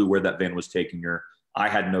had no clue where that van was taking her. I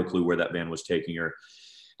had no clue where that van was taking her.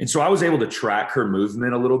 And so I was able to track her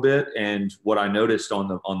movement a little bit. And what I noticed on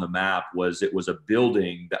the map was it was a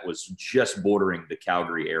building that was just bordering the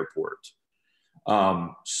Calgary airport.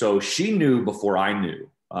 So she knew before I knew,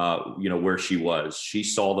 where she was. She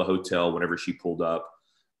saw the hotel whenever she pulled up.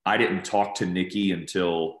 I didn't talk to Nikki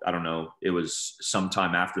until, I don't know, it was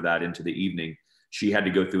sometime after that into the evening. She had to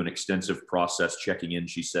go through an extensive process checking in.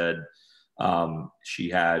 She said she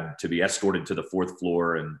had to be escorted to the 4th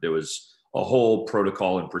floor, and there was a whole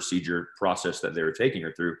protocol and procedure process that they were taking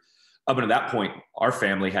her through. Up until that point, our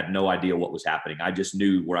family had no idea what was happening. I just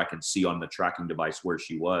knew where I could see on the tracking device where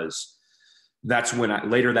she was. That's when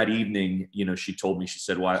later that evening, she told me, she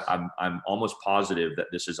said, well, I'm almost positive that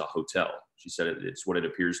this is a hotel. She said, it's what it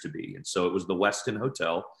appears to be. And so it was the Westin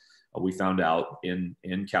Hotel. We found out in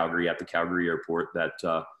Calgary at the Calgary airport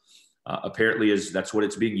that apparently that's what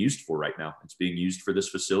it's being used for right now. It's being used for this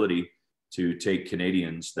facility to take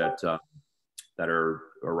Canadians that are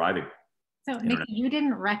arriving. So Nikki, you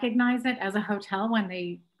didn't recognize it as a hotel when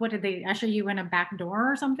did they usher you in a back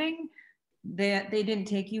door or something? They didn't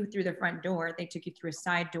take you through the front door. They took you through a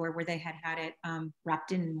side door where they had it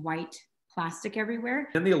wrapped in white plastic everywhere.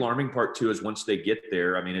 And the alarming part too is once they get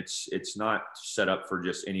there, I mean, it's not set up for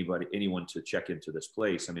just anyone to check into this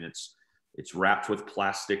place. I mean, it's wrapped with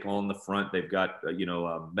plastic on the front. They've got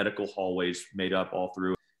medical hallways made up all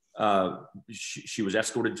through. She was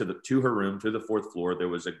escorted to her room, to the 4th floor. There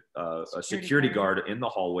was a security guard in the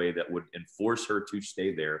hallway that would enforce her to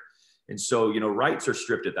stay there. And so, rights are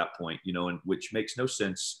stripped at that point, and which makes no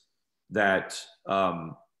sense that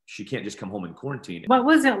she can't just come home and quarantine. What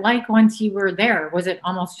was it like once you were there? Was it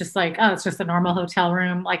almost just like, oh, it's just a normal hotel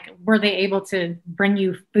room? Like, were they able to bring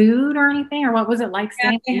you food or anything? Or what was it like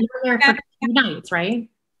staying? You were there for 2 nights, right?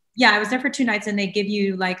 Yeah, I was there for 2 nights, and they give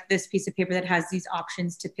you like this piece of paper that has these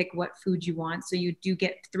options to pick what food you want. So you do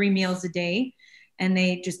get 3 meals a day, and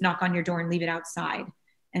they just knock on your door and leave it outside.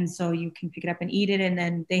 And so you can pick it up and eat it. And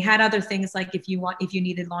then they had other things like if you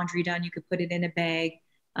needed laundry done, you could put it in a bag.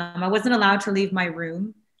 I wasn't allowed to leave my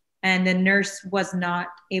room. And the nurse was not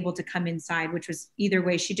able to come inside, which was either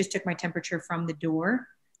way. She just took my temperature from the door,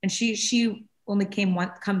 and she only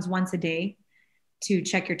comes once a day to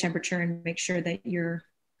check your temperature and make sure that you're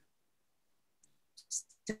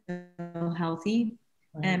still healthy.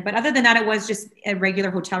 Right. But other than that, it was just a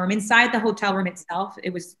regular hotel room. Inside the hotel room itself,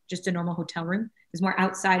 it was just a normal hotel room. It was more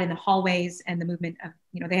outside in the hallways and the movement of,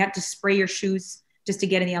 they had to spray your shoes just to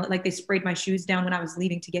get in the, like they sprayed my shoes down when I was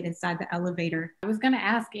leaving to get inside the elevator. I was going to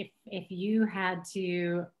ask if you had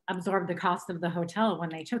to absorb the cost of the hotel when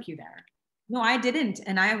they took you there. No, I didn't.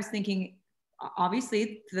 And I was thinking,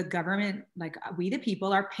 obviously the government, like we the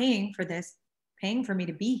people are paying for this, paying for me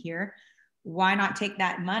to be here. Why not take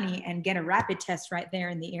that money and get a rapid test right there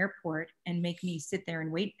in the airport and make me sit there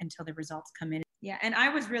and wait until the results come in? Yeah. And I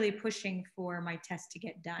was really pushing for my test to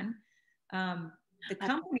get done. The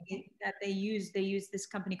company that they use this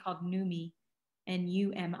company called Numi,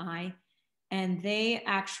 N-U-M-I, and they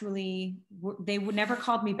would never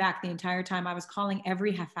called me back the entire time. I was calling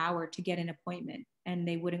every half hour to get an appointment, and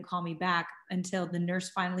they wouldn't call me back until the nurse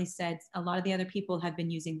finally said, a lot of the other people have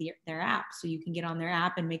been using their app, so you can get on their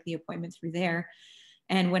app and make the appointment through there.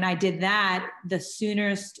 And when I did that, the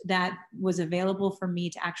soonest that was available for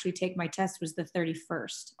me to actually take my test was the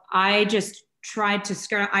 31st. I just tried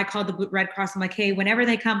to I called the Red Cross. I'm like, hey, whenever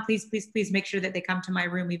they come, please make sure that they come to my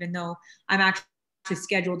room, even though I'm actually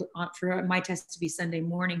scheduled for my test to be Sunday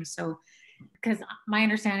morning. So, because my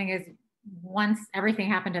understanding is once everything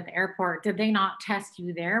happened at the airport, did they not test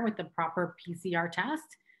you there with the proper PCR test?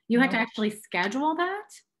 You had to actually schedule that?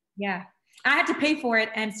 Yeah. I had to pay for it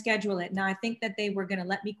and schedule it. Now, I think that they were going to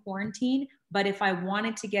let me quarantine, but if I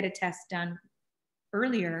wanted to get a test done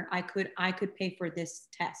earlier, I could pay for this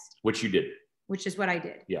test. Which you did. Which is what I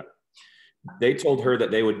did. Yeah. They told her that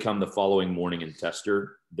they would come the following morning and test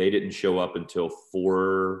her. They didn't show up until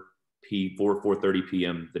 4:30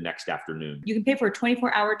 p.m. the next afternoon. You can pay for a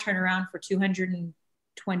 24-hour turnaround for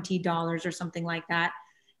 $220 or something like that.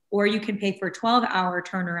 Or you can pay for a 12-hour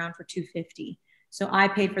turnaround for $250. So I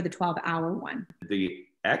paid for the 12-hour one. The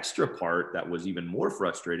extra part that was even more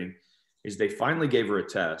frustrating is they finally gave her a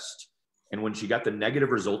test. And when she got the negative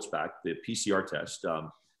results back, the PCR test,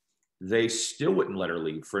 they still wouldn't let her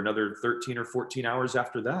leave for another 13 or 14 hours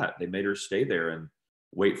after that. They made her stay there and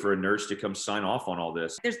wait for a nurse to come sign off on all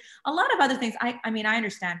this. There's a lot of other things. I mean, I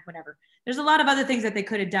understand whatever. There's a lot of other things that they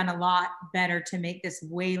could have done a lot better to make this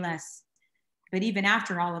way less. But even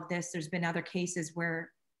after all of this, there's been other cases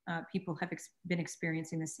where people have been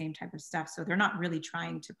experiencing the same type of stuff. So they're not really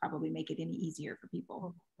trying to probably make it any easier for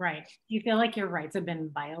people. Right. Do you feel like your rights have been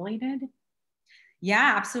violated?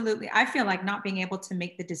 Yeah, absolutely. I feel like not being able to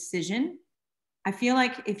make the decision. I feel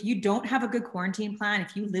like if you don't have a good quarantine plan,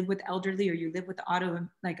 if you live with elderly or you live with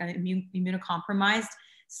immunocompromised,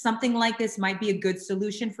 something like this might be a good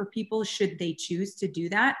solution for people should they choose to do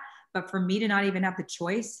that. But for me to not even have the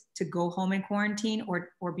choice to go home and quarantine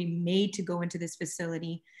or be made to go into this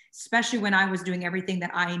facility, especially when I was doing everything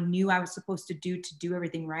that I knew I was supposed to do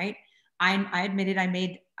everything right. I admitted I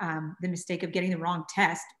made the mistake of getting the wrong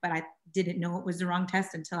test, but I didn't know it was the wrong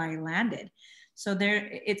test until I landed. So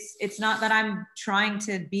it's not that I'm trying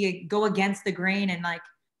to go against the grain and like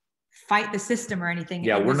fight the system or anything.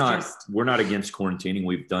 Yeah, we're not against quarantining.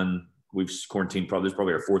 We've quarantined this is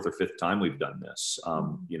probably our 4th or 5th time we've done this.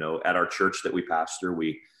 At our church that we pastor,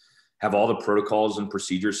 we have all the protocols and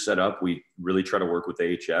procedures set up. We really try to work with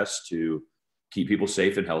AHS to keep people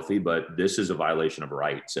safe and healthy, but this is a violation of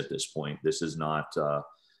rights at this point. This is not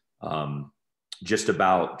just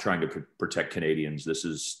about trying to protect Canadians. This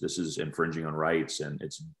is infringing on rights, and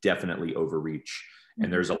it's definitely overreach. Mm-hmm.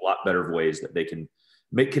 And there's a lot better ways that they can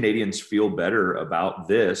make Canadians feel better about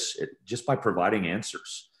this just by providing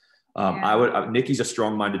answers. Nikki's a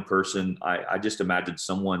strong-minded person. I just imagined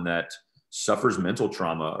someone that suffers mental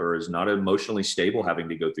trauma or is not emotionally stable having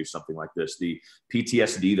to go through something like this. The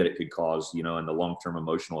PTSD that it could cause, and the long-term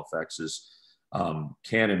emotional effects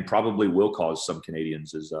can and probably will cause some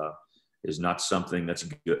Canadians is not something that's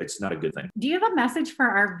good. It's not a good thing. Do you have a message for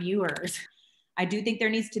our viewers? I do think there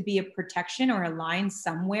needs to be a protection or a line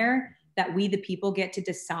somewhere that we, the people, get to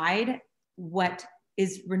decide what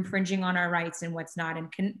is infringing on our rights and what's not.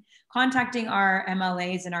 And contacting our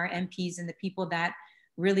MLAs and our MPs and the people that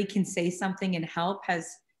really can say something and help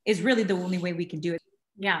is really the only way we can do it.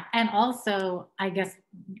 Yeah, and also, I guess,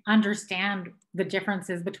 understand the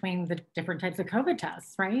differences between the different types of COVID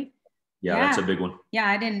tests, right? Yeah, that's a big one.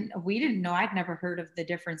 Yeah, we didn't know. I'd never heard of the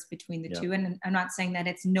difference between the two. And I'm not saying that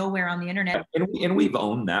it's nowhere on the internet. And we've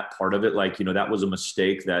owned that part of it. Like, that was a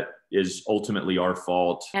mistake that is ultimately our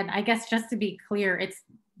fault. And I guess just to be clear, it's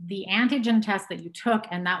the antigen test that you took,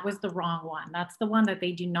 and that was the wrong one. That's the one that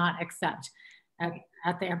they do not accept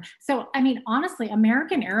at the airport. So, I mean, honestly,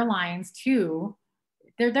 American Airlines too,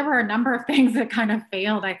 there were a number of things that kind of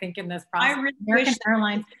failed, I think, in this process. I really American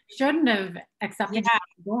Airlines shouldn't have accepted the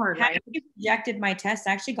board, right? Had she rejected my test,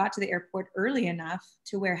 I actually got to the airport early enough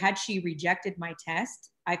to where, had she rejected my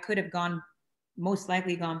test, I could have most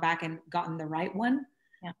likely gone back and gotten the right one.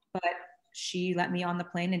 Yeah. But she let me on the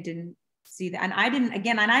plane and didn't see that. And I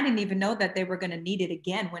didn't even know that they were going to need it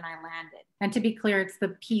again when I landed. And to be clear, it's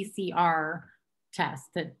the PCR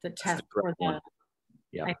test, the test for the...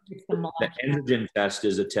 Yeah, the antigen test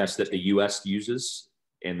is a test that the U.S. uses,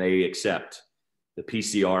 and they accept. The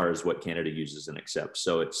PCR is what Canada uses and accepts.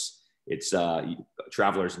 So it's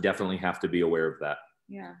travelers definitely have to be aware of that.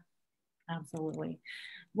 Yeah, absolutely.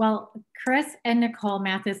 Well, Chris and Nicole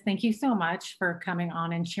Mathis, thank you so much for coming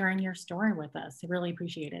on and sharing your story with us. I really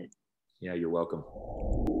appreciate it. Yeah, you're welcome.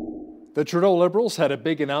 The Trudeau Liberals had a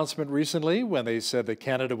big announcement recently when they said that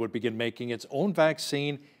Canada would begin making its own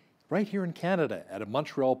vaccine right here in Canada at a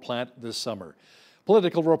Montreal plant this summer.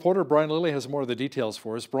 Political reporter Brian Lilly has more of the details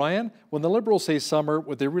for us. Brian, when the Liberals say summer,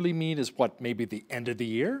 what they really mean is what, maybe the end of the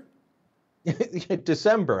year?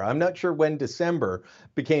 December. I'm not sure when December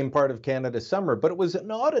became part of Canada's summer, but it was an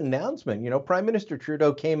odd announcement. Prime Minister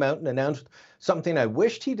Trudeau came out and announced something I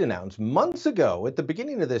wished he'd announced months ago at the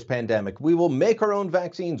beginning of this pandemic. We will make our own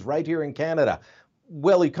vaccines right here in Canada.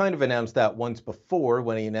 Well, he kind of announced that once before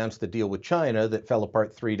when he announced the deal with China that fell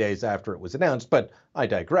apart 3 days after it was announced, but I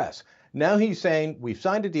digress. Now he's saying we've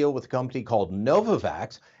signed a deal with a company called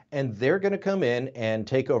Novavax, and they're going to come in and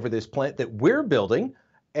take over this plant that we're building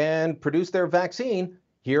and produce their vaccine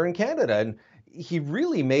here in Canada. And he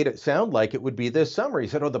really made it sound like it would be this summer. He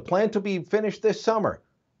said, the plant will be finished this summer.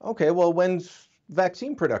 Okay, well, when's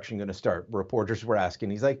vaccine production going to start? Reporters were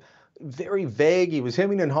asking. He's like, very vague. He was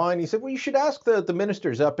hemming and hawing. He said, well, you should ask the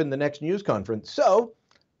ministers up in the next news conference. So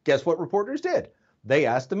guess what reporters did? They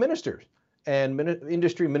asked the ministers. And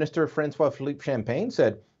Industry Minister François-Philippe Champagne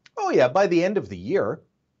said, oh, yeah, by the end of the year.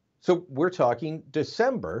 So we're talking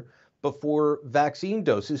December before vaccine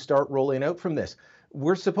doses start rolling out from this.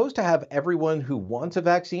 We're supposed to have everyone who wants a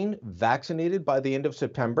vaccine vaccinated by the end of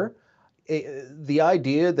September. The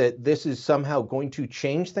idea that this is somehow going to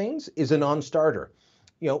change things is a non-starter.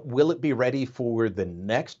 Will it be ready for the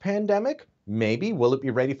next pandemic? Maybe. Will it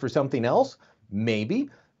be ready for something else? Maybe.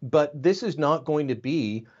 But this is not going to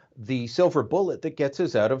be the silver bullet that gets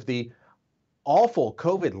us out of the awful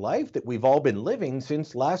COVID life that we've all been living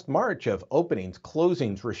since last March of openings,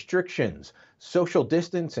 closings, restrictions, social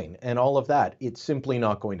distancing, and all of that. It's simply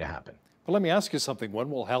not going to happen. But let me ask you something.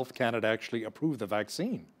 When will Health Canada actually approve the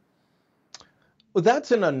vaccine? Well,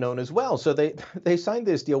 that's an unknown as well. So they signed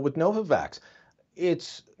this deal with Novavax.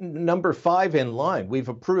 It's number 5 in line. We've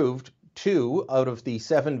approved 2 out of the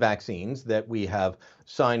 7 vaccines that we have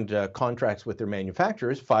signed contracts with their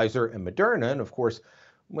manufacturers, Pfizer and Moderna. And of course,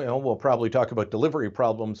 we'll probably talk about delivery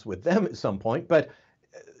problems with them at some point. But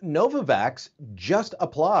Novavax just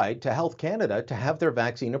applied to Health Canada to have their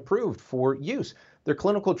vaccine approved for use. Their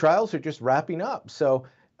clinical trials are just wrapping up. So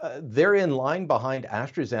they're in line behind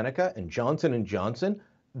AstraZeneca and Johnson & Johnson.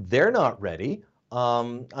 They're not ready.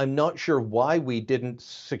 I'm not sure why we didn't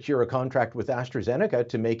secure a contract with AstraZeneca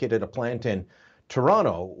to make it at a plant in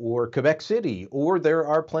Toronto or Quebec City, or there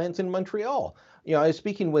are plants in Montreal. I was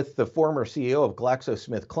speaking with the former CEO of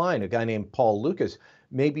GlaxoSmithKline, a guy named Paul Lucas.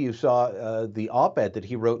 Maybe you saw the op-ed that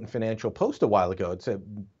he wrote in Financial Post a while ago. It's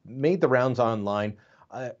made the rounds online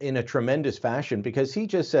in a tremendous fashion, because he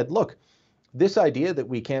just said, look, this idea that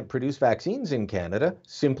we can't produce vaccines in Canada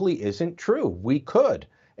simply isn't true. We could.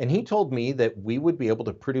 And he told me that we would be able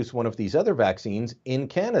to produce one of these other vaccines in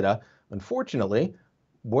Canada. Unfortunately,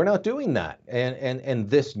 we're not doing that. And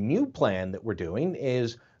this new plan that we're doing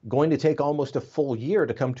is going to take almost a full year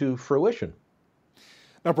to come to fruition.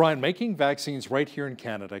 Now, Brian, making vaccines right here in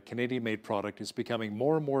Canada, Canadian-made product, is becoming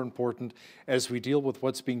more and more important as we deal with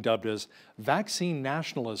what's being dubbed as vaccine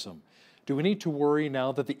nationalism. Do we need to worry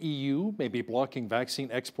now that the EU may be blocking vaccine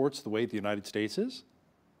exports the way the United States is?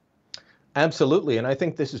 Absolutely. And I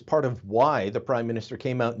think this is part of why the Prime Minister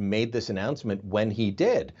came out and made this announcement when he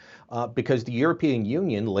did, because the European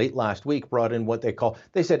Union late last week brought in what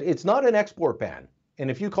they said it's not an export ban. And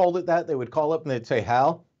if you called it that, they would call up and they'd say,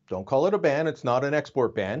 Hal, don't call it a ban. It's not an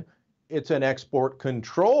export ban. It's an export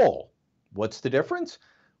control. What's the difference?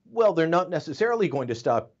 Well, they're not necessarily going to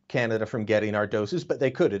stop Canada from getting our doses, but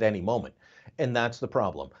they could at any moment. And that's the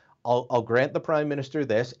problem. I'll grant the Prime Minister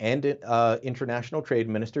this and International Trade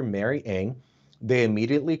Minister Mary Ng. They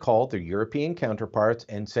immediately called their European counterparts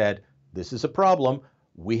and said, this is a problem.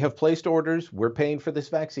 We have placed orders. We're paying for this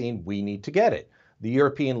vaccine. We need to get it. The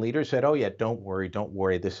European leaders said, oh yeah, don't worry.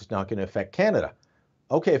 This is not going to affect Canada.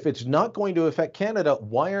 Okay, if it's not going to affect Canada,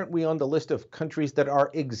 why aren't we on the list of countries that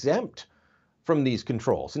are exempt from these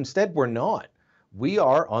controls? Instead, we're not. We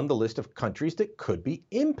are on the list of countries that could be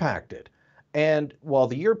impacted. And while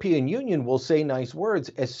the European Union will say nice words,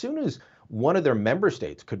 as soon as one of their member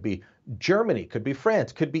states, could be Germany, could be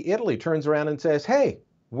France, could be Italy, turns around and says, hey,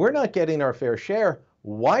 we're not getting our fair share.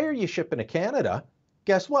 Why are you shipping to Canada?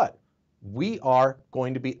 Guess what? We are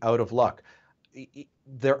going to be out of luck.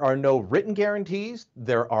 There are no written guarantees.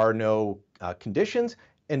 There are no conditions.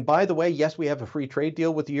 And by the way, yes, we have a free trade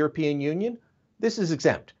deal with the European Union. This is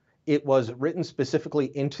exempt. It was written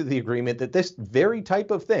specifically into the agreement that this very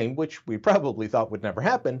type of thing, which we probably thought would never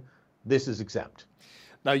happen, this is exempt.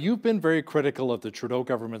 Now, you've been very critical of the Trudeau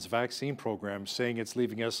government's vaccine program, saying it's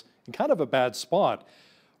leaving us in kind of a bad spot.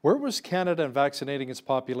 Where was Canada in vaccinating its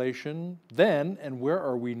population then, and where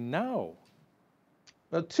are we now?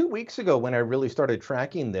 Well, 2 weeks ago, when I really started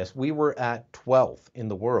tracking this, we were at 12th in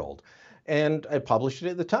the world. And I published it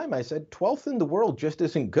at the time. I said 12th in the world just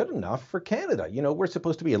isn't good enough for Canada. You know, we're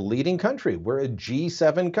supposed to be a leading country. We're a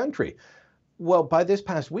G7 country. Well, by this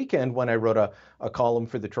past weekend, when I wrote a column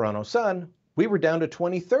for the Toronto Sun, we were down to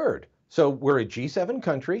 23rd. So we're a G7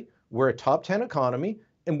 country, we're a top 10 economy,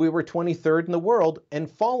 and we were 23rd in the world and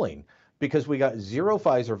falling because we got 0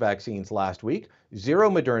 Pfizer vaccines last week,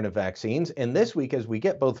 0 Moderna vaccines, and this week, as we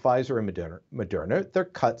get both Pfizer and Moderna, they're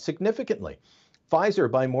cut significantly.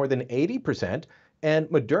 Pfizer by more than 80% and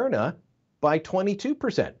Moderna by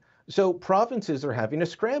 22%. So provinces are having a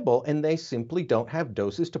scramble and they simply don't have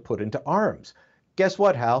doses to put into arms. Guess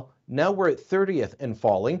what, Hal? Now we're at 30th and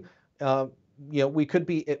falling. We could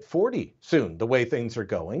be at 40 soon, the way things are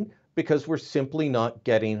going, because we're simply not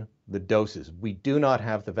getting the doses. We do not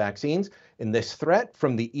have the vaccines. And this threat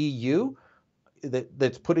from the EU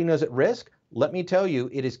that's putting us at risk, let me tell you,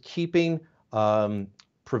 it is keeping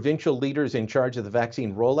provincial leaders in charge of the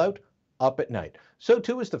vaccine rollout up at night. So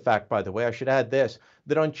too is the fact, by the way, I should add this,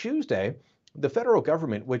 that on Tuesday, the federal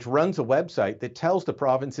government, which runs a website that tells the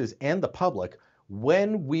provinces and the public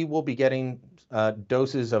when we will be getting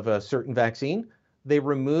doses of a certain vaccine, they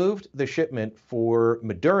removed the shipment for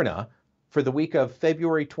Moderna for the week of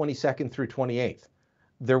February 22nd through 28th.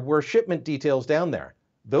 There were shipment details down there.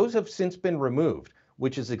 Those have since been removed,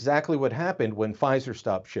 which is exactly what happened when Pfizer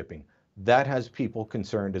stopped shipping. That has people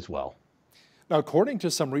concerned as well. Now, according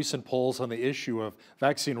to some recent polls on the issue of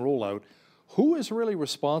vaccine rollout, who is really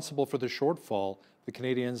responsible for the shortfall the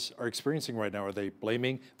Canadians are experiencing right now? Are they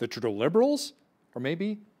blaming the Trudeau Liberals, or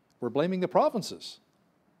maybe we're blaming the provinces?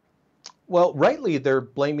 Well, rightly, they're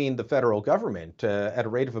blaming the federal government at a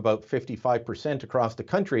rate of about 55% across the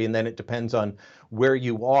country, and then it depends on where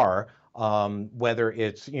you are, whether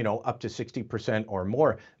it's, up to 60% or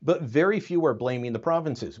more. But very few are blaming the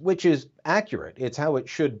provinces, which is accurate. It's how it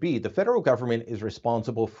should be. The federal government is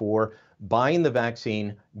responsible for buying the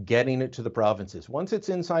vaccine, getting it to the provinces. Once it's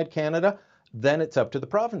inside Canada, then it's up to the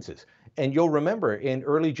provinces. And you'll remember in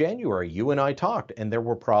early January, you and I talked, and there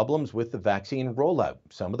were problems with the vaccine rollout.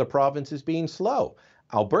 Some of the provinces being slow.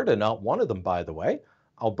 Alberta, not one of them, by the way.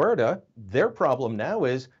 Alberta, their problem now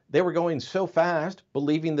is they were going so fast,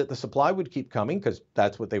 believing that the supply would keep coming, because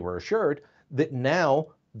that's what they were assured, that now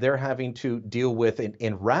they're having to deal with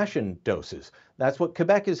in ration doses. That's what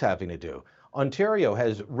Quebec is having to do. Ontario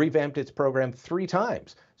has revamped its program 3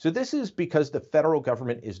 times. So this is because the federal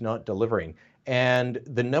government is not delivering. And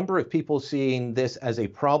the number of people seeing this as a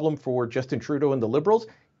problem for Justin Trudeau and the Liberals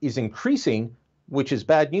is increasing, which is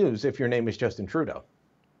bad news if your name is Justin Trudeau.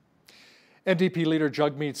 NDP leader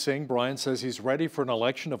Jagmeet Singh, Brian, says he's ready for an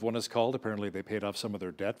election if one is called. Apparently they paid off some of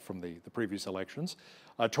their debt from the previous elections.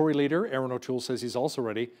 Tory leader Aaron O'Toole says he's also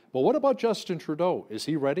ready. But what about Justin Trudeau? Is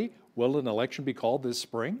he ready? Will an election be called this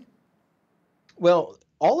spring? Well,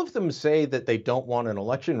 all of them say that they don't want an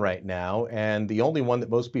election right now, and the only one that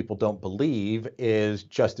most people don't believe is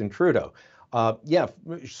Justin Trudeau.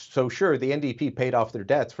 So sure, the NDP paid off their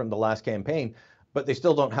debts from the last campaign, but they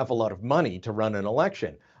still don't have a lot of money to run an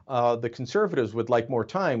election. the Conservatives would like more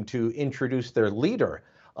time to introduce their leader.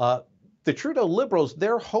 The Trudeau Liberals,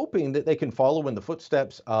 they're hoping that they can follow in the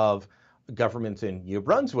footsteps of governments in New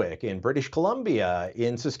Brunswick, in British Columbia,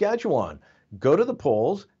 in Saskatchewan, go to the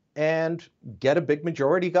polls and get a big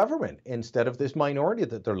majority government instead of this minority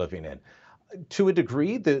that they're living in. To a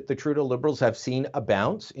degree, the Trudeau Liberals have seen a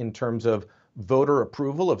bounce in terms of voter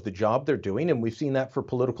approval of the job they're doing, and we've seen that for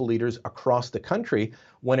political leaders across the country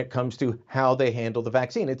when it comes to how they handle the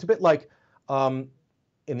vaccine. It's a bit like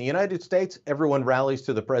in the United States, everyone rallies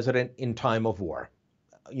to the president in time of war.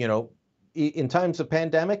 You know, in times of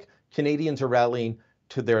pandemic, Canadians are rallying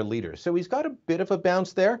to their leaders. So he's got a bit of a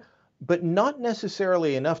bounce there, but not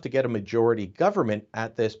necessarily enough to get a majority government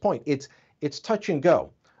at this point. It's touch and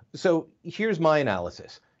go. So here's my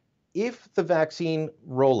analysis. If the vaccine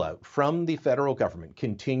rollout from the federal government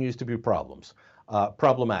continues to be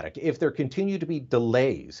problematic, if there continue to be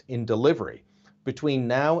delays in delivery between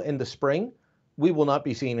now and the spring, we will not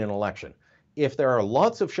be seeing an election. If there are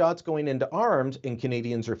lots of shots going into arms and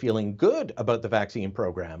Canadians are feeling good about the vaccine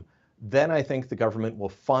program, then I think the government will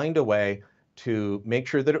find a way to make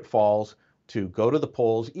sure that it falls, to go to the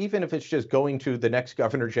polls, even if it's just going to the next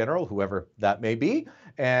Governor General, whoever that may be,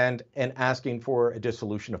 and asking for a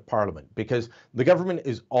dissolution of Parliament, because the government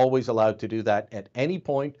is always allowed to do that at any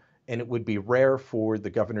point, and it would be rare for the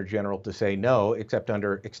Governor General to say no, except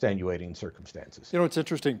under extenuating circumstances. You know, what's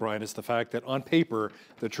interesting, Brian, is the fact that on paper,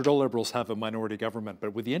 the Trudeau Liberals have a minority government,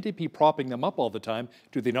 but with the NDP propping them up all the time,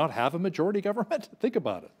 do they not have a majority government? Think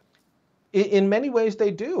about it. In many ways, they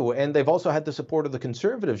do. And they've also had the support of the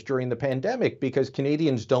Conservatives during the pandemic because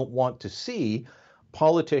Canadians don't want to see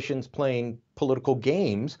politicians playing political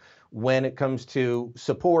games when it comes to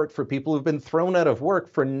support for people who've been thrown out of work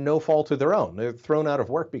for no fault of their own. They're thrown out of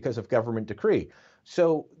work because of government decree.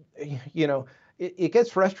 So, you know, it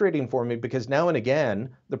gets frustrating for me because now and again,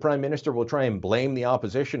 the Prime Minister will try and blame the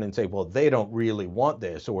opposition and say, well, they don't really want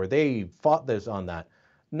this or they fought this on that.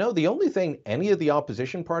 No, the only thing any of the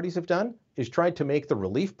opposition parties have done is tried to make the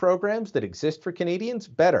relief programs that exist for Canadians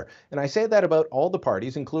better. And I say that about all the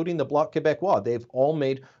parties, including the Bloc Québécois. They've all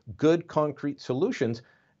made good, concrete solutions.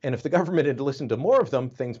 And if the government had listened to more of them,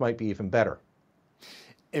 things might be even better.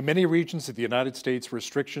 In many regions of the United States,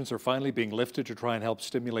 restrictions are finally being lifted to try and help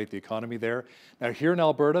stimulate the economy there. Now, here in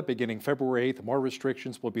Alberta, beginning February 8th, more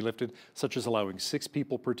restrictions will be lifted, such as allowing 6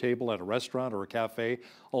 people per table at a restaurant or a cafe,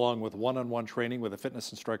 along with one-on-one training with a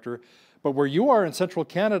fitness instructor. But where you are in central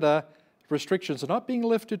Canada, restrictions are not being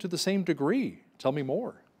lifted to the same degree. Tell me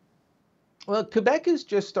more. Well, Quebec has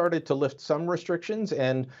just started to lift some restrictions,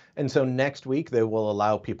 and so next week they will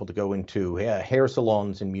allow people to go into hair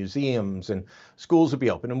salons and museums, and schools will be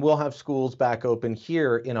open. And we'll have schools back open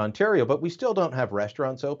here in Ontario, but we still don't have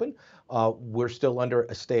restaurants open. We're still under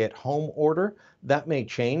a stay-at-home order. That may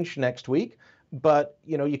change next week. But,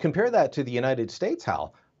 you know, you compare that to the United States,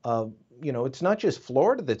 Hal. You know, it's not just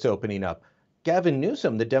Florida that's opening up. Gavin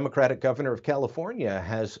Newsom, the Democratic governor of California,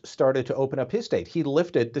 has started to open up his state. He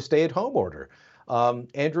lifted the stay-at-home order.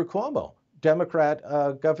 Andrew Cuomo, Democrat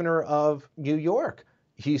governor of New York,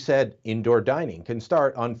 he said indoor dining can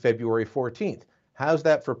start on February 14th. How's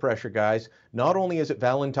that for pressure, guys? Not only is it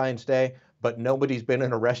Valentine's Day, but nobody's been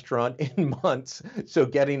in a restaurant in months, so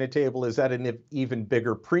getting a table is at an even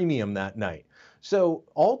bigger premium that night. So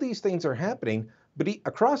all these things are happening, but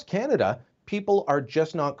across Canada, people are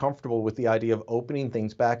just not comfortable with the idea of opening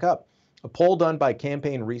things back up. A poll done by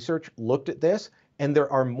Campaign Research looked at this, and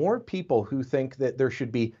there are more people who think that there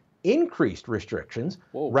should be increased restrictions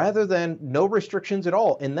rather than no restrictions at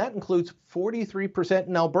all. And that includes 43%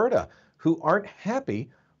 in Alberta who aren't happy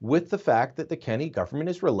with the fact that the Kenney government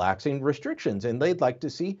is relaxing restrictions, and they'd like to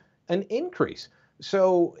see an increase.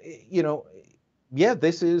 So, you know, yeah,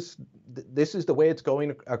 this is the way it's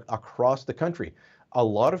going across the country. A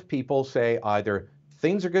lot of people say either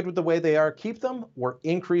things are good with the way they are, keep them, or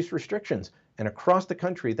increase restrictions. And across the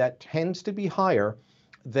country, that tends to be higher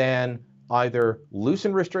than either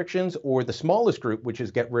loosen restrictions or the smallest group, which is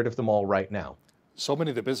get rid of them all right now. So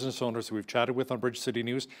many of the business owners who we've chatted with on Bridge City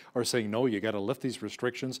News are saying, no, you got to lift these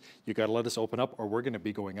restrictions. You got to let us open up or we're going to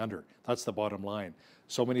be going under. That's the bottom line.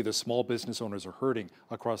 So many of the small business owners are hurting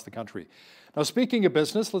across the country. Now, speaking of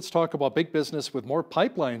business, let's talk about big business with more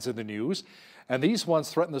pipelines in the news. And these ones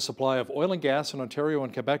threaten the supply of oil and gas in Ontario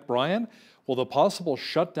and Quebec. Brian, will the possible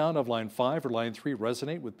shutdown of Line 5 or Line 3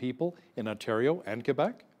 resonate with people in Ontario and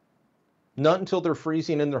Quebec? Not until they're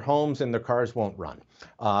freezing in their homes and their cars won't run.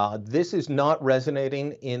 This is not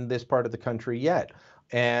resonating in this part of the country yet,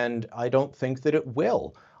 and I don't think that it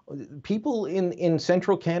will. People in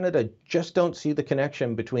central Canada just don't see the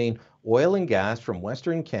connection between oil and gas from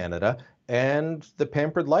Western Canada and the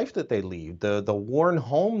pampered life that they lead, the worn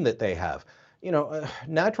home that they have. You know,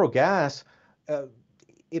 natural gas,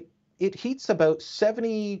 it heats about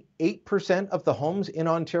 78% of the homes in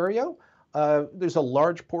Ontario. There's a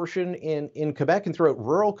large portion in Quebec, and throughout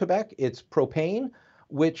rural Quebec, it's propane,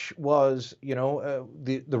 which was, you know,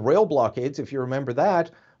 the rail blockades, if you remember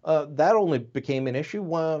that, that only became an issue,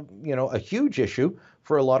 you know, a huge issue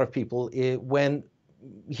for a lot of people when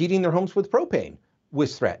heating their homes with propane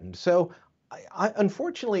was threatened. So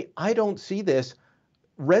unfortunately, I don't see this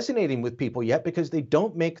resonating with people yet because they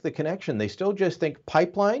don't make the connection. They still just think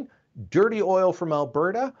pipeline, dirty oil from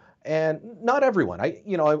Alberta, and not everyone.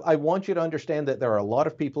 I want you to understand that there are a lot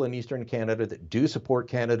of people in Eastern Canada that do support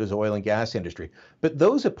Canada's oil and gas industry, but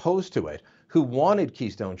those opposed to it, who wanted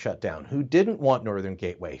Keystone shut down, who didn't want Northern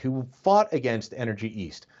Gateway, who fought against Energy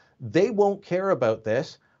East, they won't care about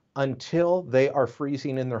this until they are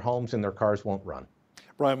freezing in their homes and their cars won't run.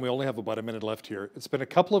 Brian, we only have about a minute left here. It's been a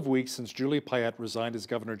couple of weeks since Julie Payette resigned as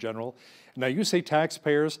Governor General. Now you say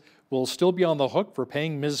taxpayers will still be on the hook for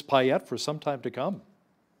paying Ms. Payette for some time to come.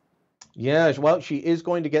 Yeah, well, she is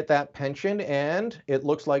going to get that pension, and it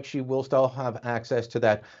looks like she will still have access to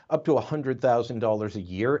that up to $100,000 a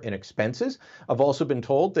year in expenses. I've also been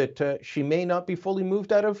told that she may not be fully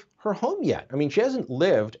moved out of her home yet. I mean, she hasn't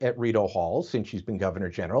lived at Rideau Hall since she's been Governor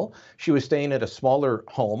General. She was staying at a smaller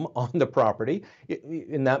home on the property,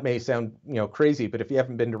 and that may sound, you know, crazy, but if you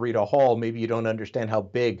haven't been to Rideau Hall, maybe you don't understand how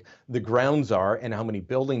big the grounds are and how many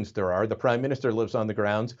buildings there are. The Prime Minister lives on the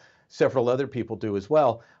grounds. Several other people do as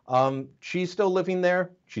well. She's still living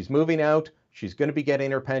there. She's moving out. She's going to be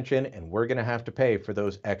getting her pension, and we're going to have to pay for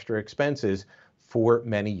those extra expenses for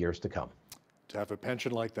many years to come. To have a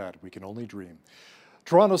pension like that, we can only dream.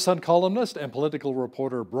 Toronto Sun columnist and political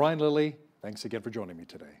reporter Brian Lilley, thanks again for joining me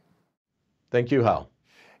today. Thank you, Hal.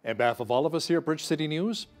 On behalf of all of us here at Bridge City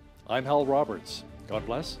News, I'm Hal Roberts. God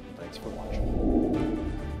bless, and thanks for watching.